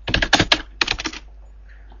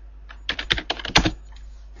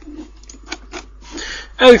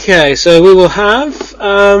 Okay, so we will have,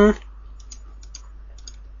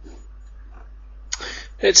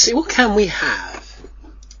 let's see, what can we have?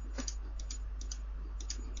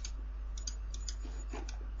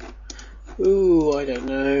 Ooh, I don't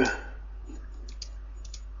know.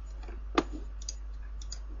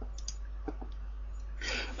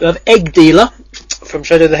 We'll have Egg Dealer from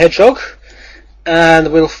Shadow the Hedgehog,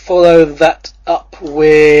 and we'll follow that up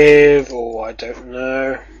with, I don't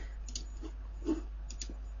know.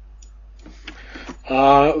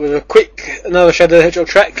 With another Shadow the Hedgehog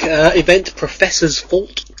track, event Professor's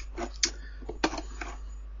Fault.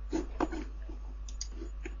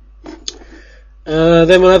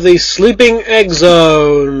 Then we'll have the Sleeping Egg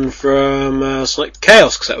Zone from Sonic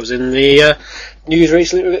Chaos, because that was in the news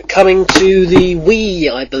recently, coming to the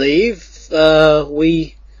Wii, I believe.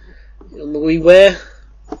 Wii, on the WiiWare?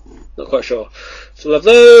 Not quite sure. So we'll have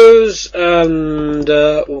those, and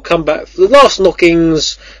we'll come back for the last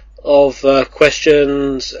knockings of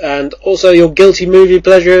questions, and also your guilty movie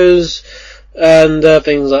pleasures, and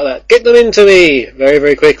things like that. Get them into me very,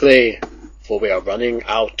 very quickly, for we are running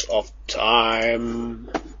out of time.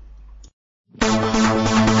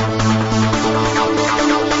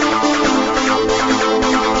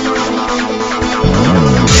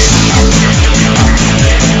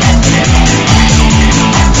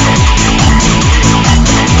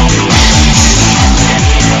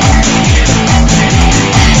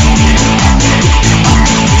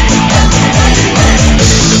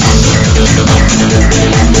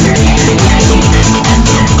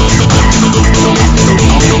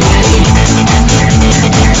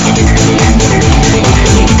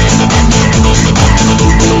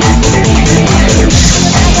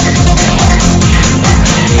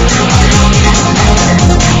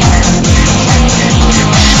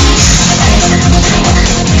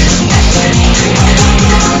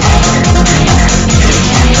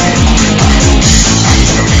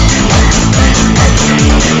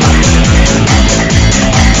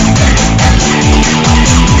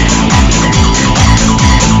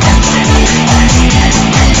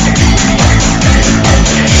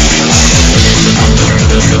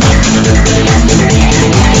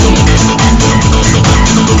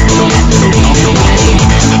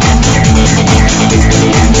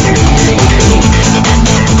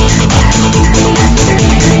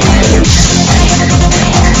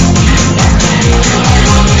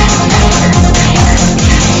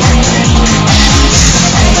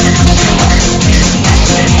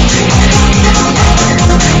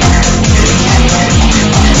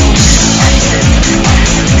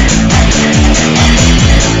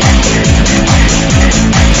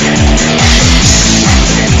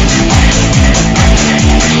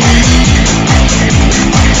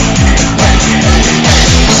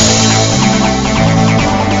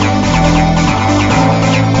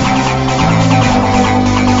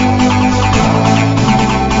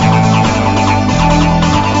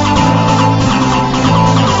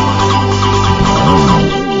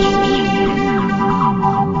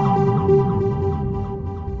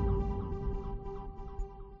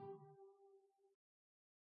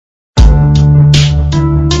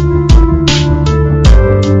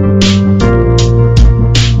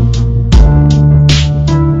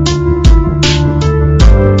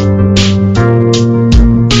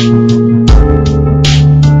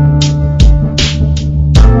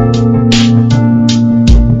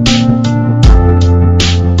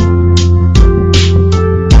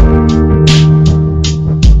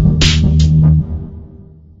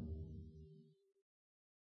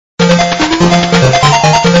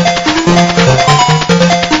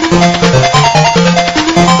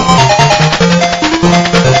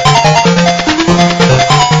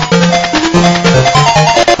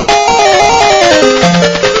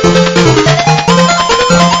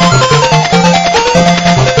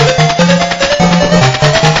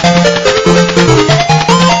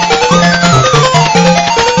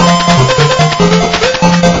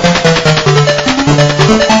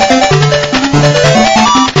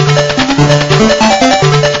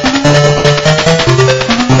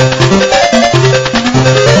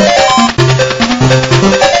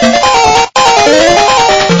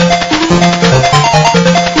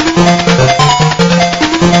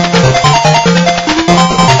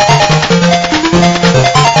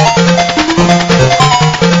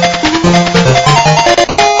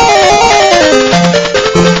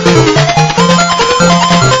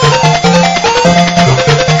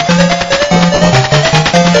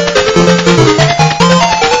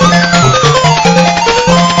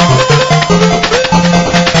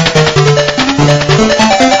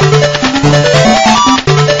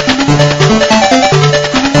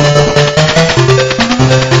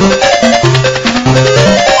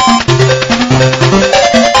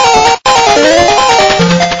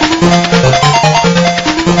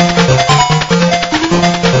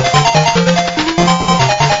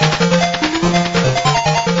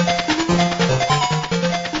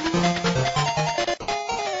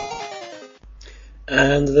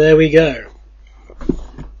 And there we go.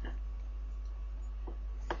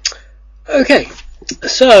 Okay,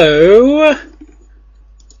 so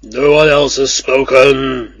no one else has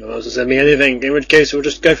spoken. No one else has sent me anything. In which case, we'll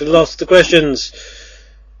just go for the last of the questions.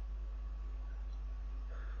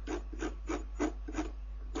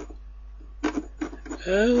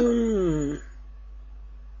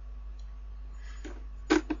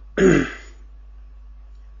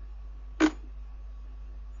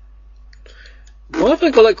 Why have I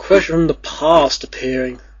got that question from the past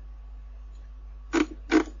appearing?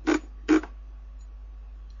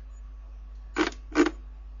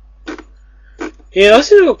 Yeah, I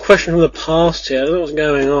think I've got a question from the past here. I don't know what's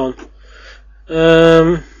going on.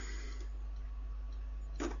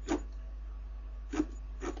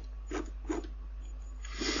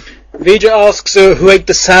 Vijay asks who ate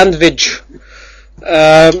the sandwich.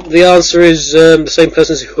 The answer is the same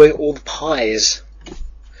person who ate all the pies.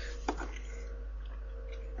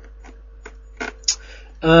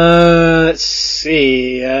 Let's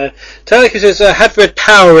see. Tarek says, have read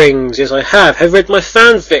Power Rings. Yes, I have. Have read my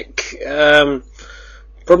fanfic.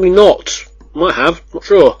 Probably not. Might have. Not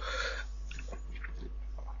sure.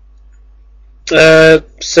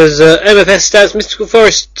 Says MFS stats Mystical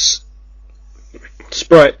Forests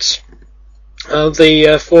sprites.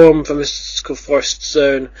 The forum for Mystical Forest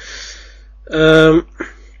Zone. So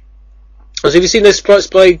have you seen those sprites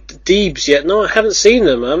by Deebs yet? No, I haven't seen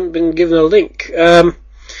them. I haven't been given a link.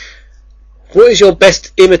 What is your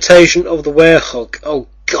best imitation of the werehog? Oh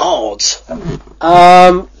God.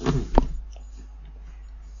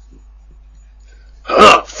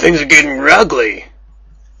 Things are getting ugly.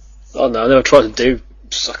 Oh no, I never tried to do.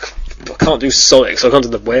 I can't do Sonic, so I can't do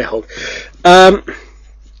the werehog. I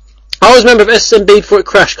was a member of SSMB before it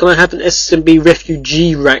crashed. Can I have an SSMB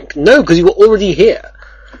refugee rank? No, because you were already here.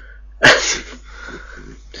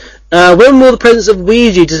 When will the presence of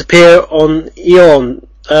Ouija disappear on Eon?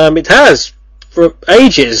 It has, for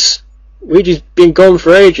ages. Ouija's been gone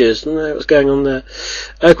for ages. I don't know what's going on there.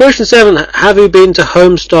 Question 7. Have you been to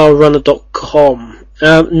homestarrunner.com?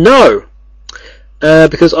 No.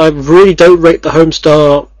 Because I really don't rate the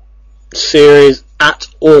Homestar series at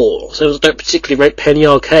all. So I don't particularly rate Penny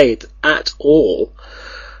Arcade at all.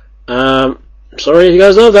 Sorry if you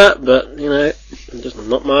guys know that, but, you know, it's just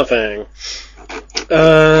not my thing.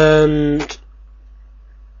 And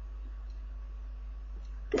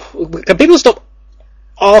can people stop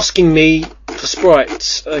asking me for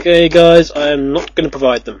sprites? Okay, guys, I am not going to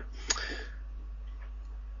provide them.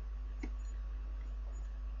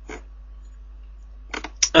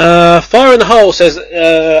 Fire in the Hole says,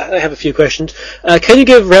 I have a few questions. Can you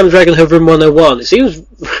give Ram Dragon her Room 101? It seems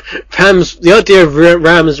the idea of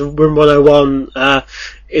Ram's Room 101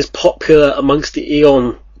 is popular amongst the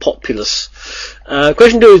Eon populace.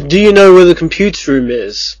 Question 2 is, do you know where the computer room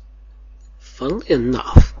is? Funnily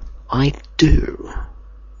enough, I do.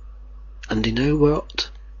 And you know what?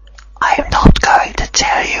 I am not going to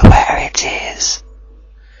tell you where it is,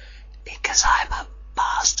 because I'm a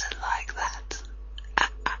bastard like that.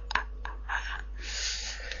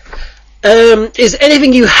 Is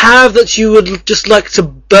anything you have that you would just like to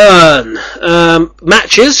burn?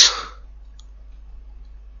 Matches?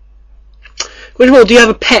 Question 4, do you have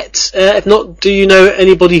a pet? If not, do you know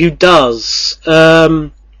anybody who does?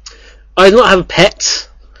 I do not have a pet.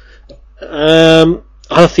 I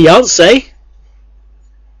have a fiance.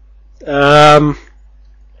 Apparently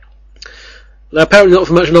not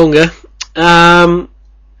for much longer. And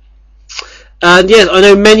yes, I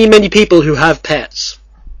know many people who have pets.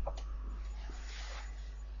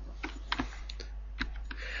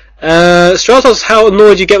 Stratos, how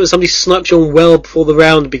annoyed you get when somebody snipes you on well before the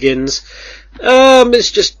round begins?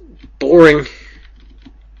 It's just boring.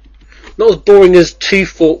 Not as boring as Two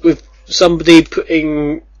Fork with somebody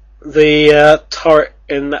putting the turret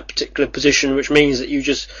in that particular position, which means that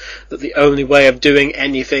that the only way of doing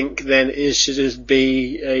anything then is to just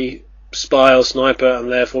be a spy or sniper,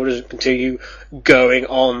 and therefore just continue going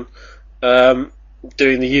on,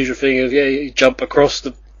 doing the usual thing of you jump across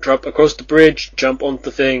the bridge, jump onto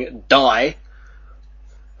the thing, die.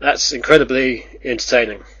 That's incredibly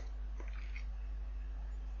entertaining.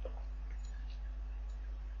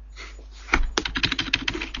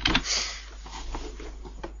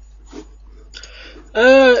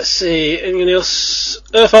 Let's see, anything else?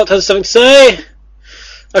 Earthart has something to say.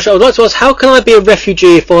 Actually, I would like to ask, how can I be a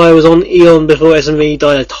refugee if I was on Eon before SME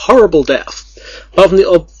died a horrible death? Apart from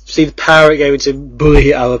obviously the power it gave me to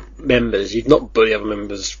bully our members. You'd not bully other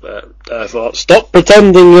members, Earthart. Stop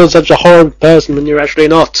pretending you're such a horrible person when you're actually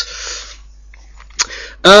not.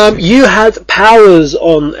 You had powers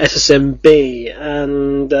on SSMB,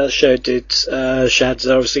 and so did Shads,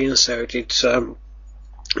 obviously, and so did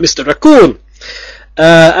Mr. Raccoon.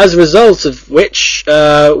 As a result of which,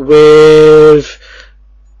 with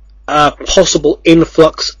a possible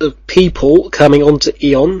influx of people coming onto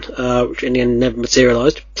Eon, which in the end never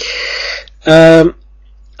materialised, I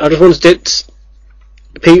just wanted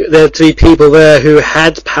there to be people there who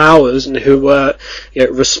had powers and who were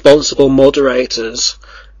responsible moderators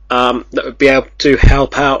that would be able to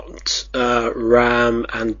help out Ram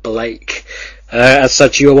and Blake. As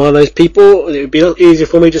such, you are one of those people. It would be a lot easier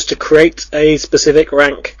for me just to create a specific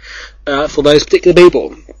rank for those particular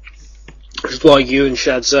people. Which is why you and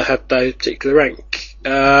Shadza had those particular rank.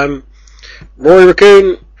 Roy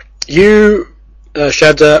Raccoon, you,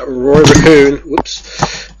 Shadza, Roy Raccoon,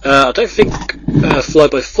 whoops. I don't think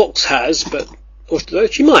Flyboy Fox has, but although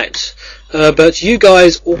she might. But you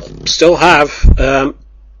guys all still have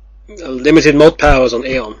limited mod powers on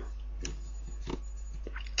Eon.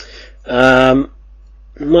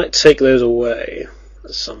 Might take those away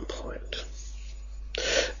at some point.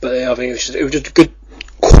 But yeah, I think it was just a good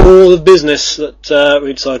call of business that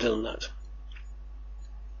we decided on that.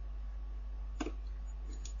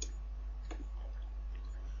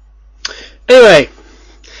 Anyway,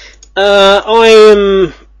 I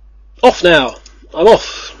am off now. I'm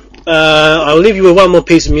off. I'll leave you with one more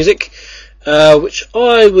piece of music, which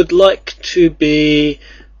I would like to be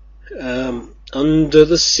Under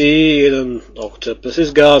the Sea in an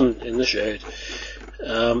Octopus's Garden in the Shade.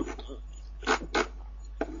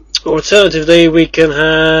 Alternatively, we can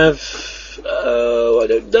have I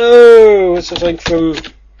don't know, it's something from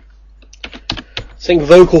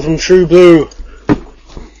vocal from True Blue.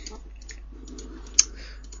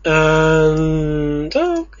 And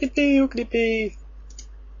could it be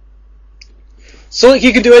Sonic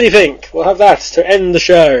You Can Do Anything. We'll have that to end the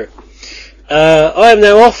show. I am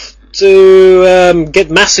now off to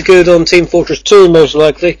get massacred on Team Fortress 2, most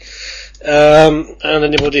likely. And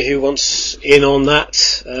anybody who wants in on that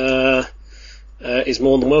is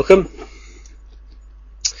more than welcome.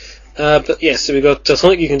 But yes, so we've got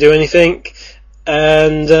Sonic You Can Do Anything,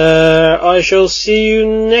 and I shall see you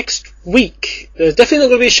next week. There's definitely not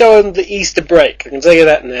going to be a show on the Easter break, I can tell you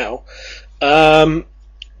that now.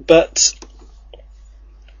 But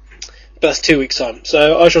that's 2 weeks' time.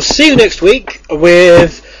 So I shall see you next week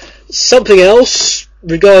with something else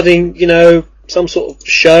regarding, some sort of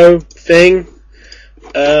show thing.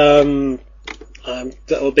 That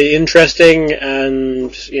will be interesting,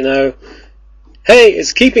 and hey,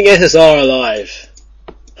 it's keeping SSR alive.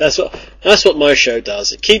 That's what my show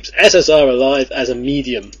does. It keeps SSR alive as a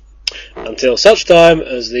medium until such time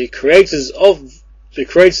as the creators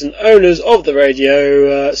and owners of the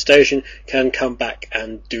radio station can come back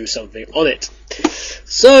and do something on it.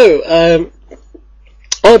 So,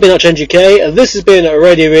 I've been ArchNGK, and this has been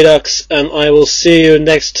Radio Redux, and I will see you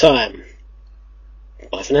next time.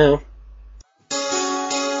 Bye for now.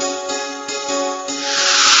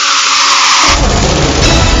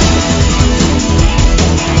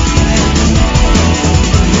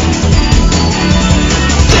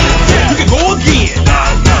 You can go again.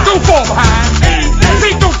 Don't fall behind.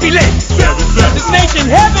 Say don't be late. Destination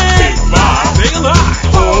heaven. Stay alive.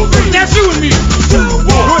 That's you and me.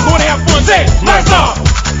 We're going to have fun. Say, lights off.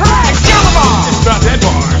 Excalibur. Just drop that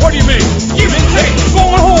bar. What do you mean? Give it take.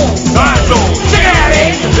 Going home. Time zone. Check it out,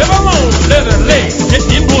 eh? Live alone. Leather legs. Get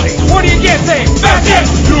in place. What do you get, say? Fast jet.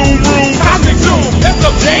 Doom room. Cosmic zoom. That's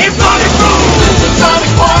up, James. Sonic boom. Sonic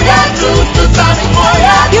warrior. Sonic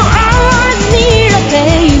warrior. You always need a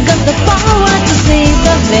day. You got the power to save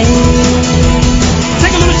the day.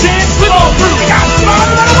 Take a little chance. Slip on through. We got no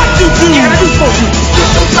matter what you do. Yeah, do for you.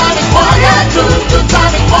 Sonic warrior.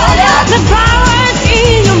 Sonic warrior. The power is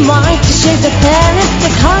in your mind to shake the planet, to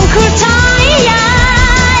conquer time.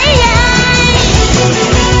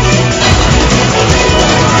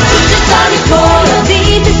 Sonic warrior.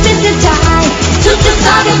 Deep is in the time.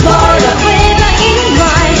 Sonic warrior.